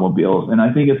 Trains, and Automobiles, and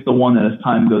I think it's the one that as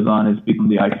time goes on has become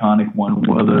the iconic one.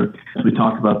 Whether as we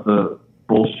talked about the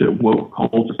bullshit woke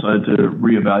culture decided to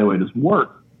reevaluate his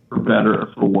work. For better or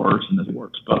for worse in his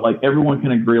works. But like everyone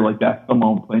can agree, like that's the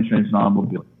moment Planes, Trains, and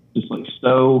Automobiles just like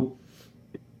so.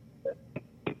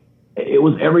 It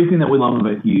was everything that we love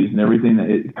about Hughes and everything that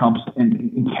it comes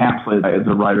encapsulated as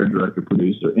a writer, director,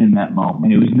 producer in that moment.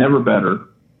 And it was never better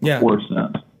or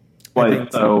since.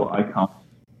 Like so iconic.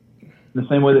 The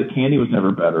same way that Candy was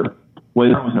never better.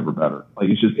 Waylon was never better. Like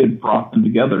it brought them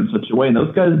together in such a way. And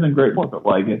those guys have been great for it, but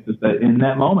like it's just that in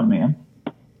that moment, man.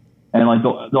 And like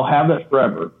they'll have that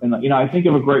forever. And I think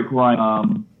of a great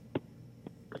line.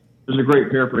 There's a great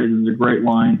paraphrase. There's a great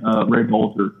line. Ray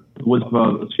Bolter was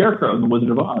Scarecrow in The Wizard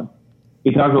of Oz.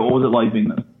 He talked about what was it like being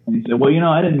this, and he said, "Well,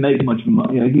 I didn't make much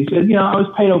money." He said, "I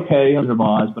was paid okay on Wizard of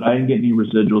Oz, but I didn't get any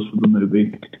residuals for the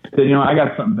movie." He said, "I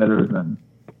got something better than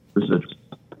residuals.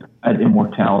 I had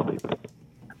immortality.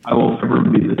 I will forever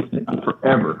be the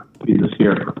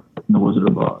Scarecrow in The Wizard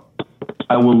of Oz.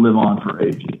 I will live on for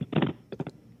ages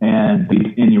and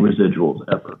be any residuals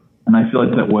ever." And I feel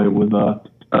like that way with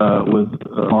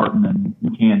Martin and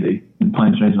Candy and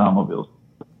Planes, Trains, and Automobiles.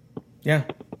 Yeah,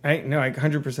 I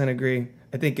 100% agree.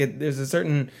 I think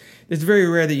it's very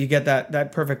rare that you get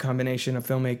that perfect combination of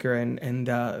filmmaker and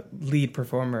lead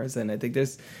performers, and I think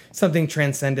there's something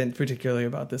transcendent particularly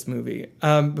about this movie.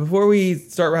 Before we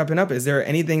start wrapping up, is there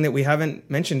anything that we haven't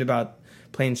mentioned about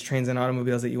Planes, Trains, and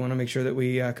Automobiles that you want to make sure that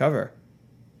we cover?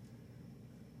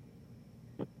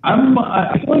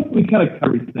 I feel like we kind of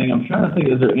covered everything. I'm trying to think,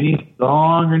 is there any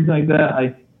song or anything like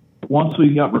that? Once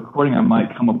we got recording, I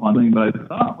might come up on something, but I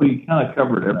thought we kind of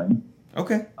covered everything.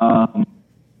 Okay.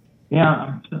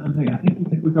 Yeah, I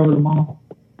think we covered them all.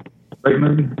 Great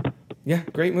movie. Yeah,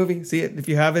 great movie. See it if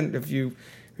you haven't.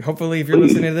 Hopefully, if you're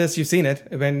listening to this, you've seen it.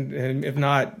 And if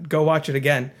not, go watch it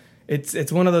again.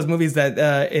 It's one of those movies that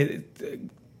it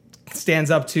stands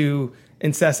up to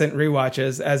incessant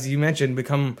rewatches, as you mentioned,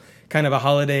 become kind of a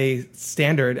holiday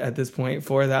standard at this point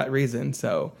for that reason.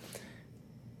 So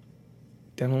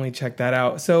definitely check that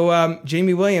out. So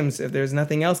Jamie Williams, if there's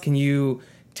nothing else, can you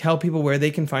tell people where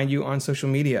they can find you on social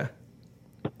media?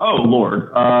 Oh,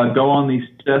 Lord. Go on the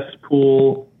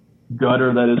cesspool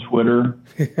gutter that is Twitter.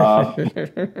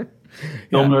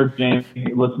 Film Nerd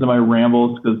Jamie. Listen to my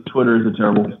rambles because Twitter is a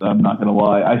terrible place. I'm not going to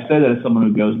lie. I say that as someone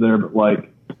who goes there, but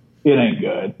it ain't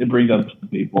good. It brings up some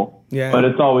people. Yeah. But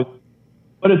it's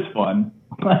fun.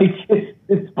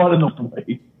 It's fun in a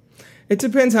way. It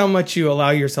depends how much you allow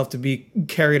yourself to be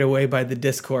carried away by the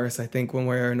discourse, I think, one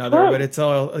way or another. Right. But it's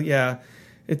all,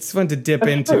 it's fun to dip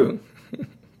into.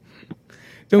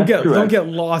 Don't get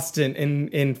lost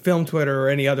in film Twitter or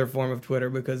any other form of Twitter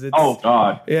because it's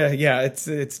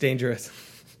it's dangerous.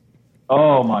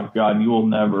 Oh my God, you will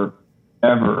never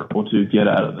ever able to get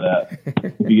out of that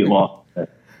if you get lost.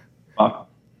 Fuck.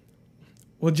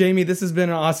 Well, Jamie, this has been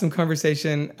an awesome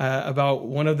conversation about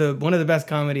one of the best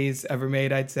comedies ever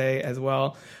made, I'd say, as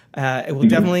well. We'll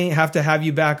definitely have to have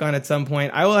you back on at some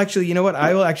point. I will actually, you know what?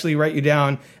 I will actually write you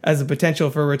down as a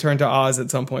potential for a return to Oz at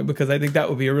some point because I think that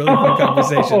would be a really fun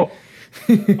conversation. Oh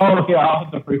yeah, I'll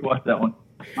have to rewatch that one.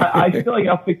 I feel like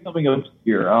I'll pick something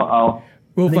obscure.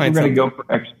 We'll find something.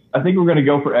 I think we're going to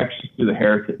go for extras through the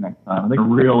Heretic next time. I think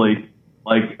really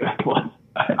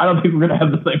I don't think we're going to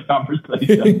have the same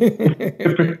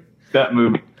conversation. That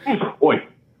movie. Boy.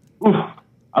 Oof.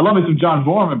 I love me some John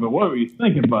Borman, but what were you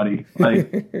thinking, buddy?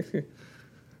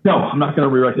 No, I'm not going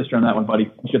to rewrite history on that one, buddy.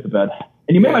 You shit the bed.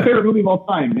 And you made my favorite movie of all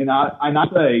time, and I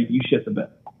not say you shit the bed.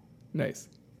 Nice.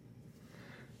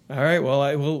 All right,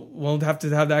 well, we'll have to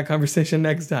have that conversation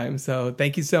next time. So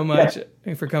thank you so much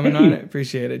for coming on. I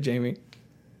appreciate it, Jamie.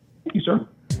 Thank you, sir.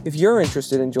 If you're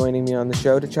interested in joining me on the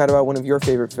show to chat about one of your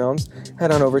favorite films,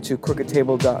 head on over to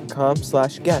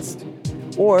crookedtable.com/guest.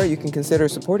 Or you can consider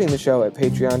supporting the show at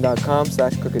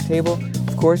patreon.com/crookedtable.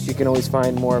 Of course, you can always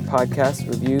find more podcasts,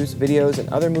 reviews, videos, and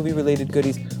other movie-related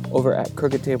goodies over at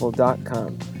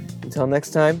crookedtable.com. Until next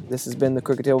time, this has been the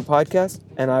Crooked Table Podcast,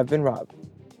 and I've been Rob.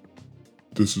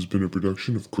 This has been a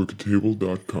production of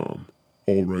crookedtable.com.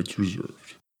 All rights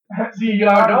reserved.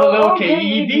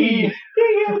 CROOKED.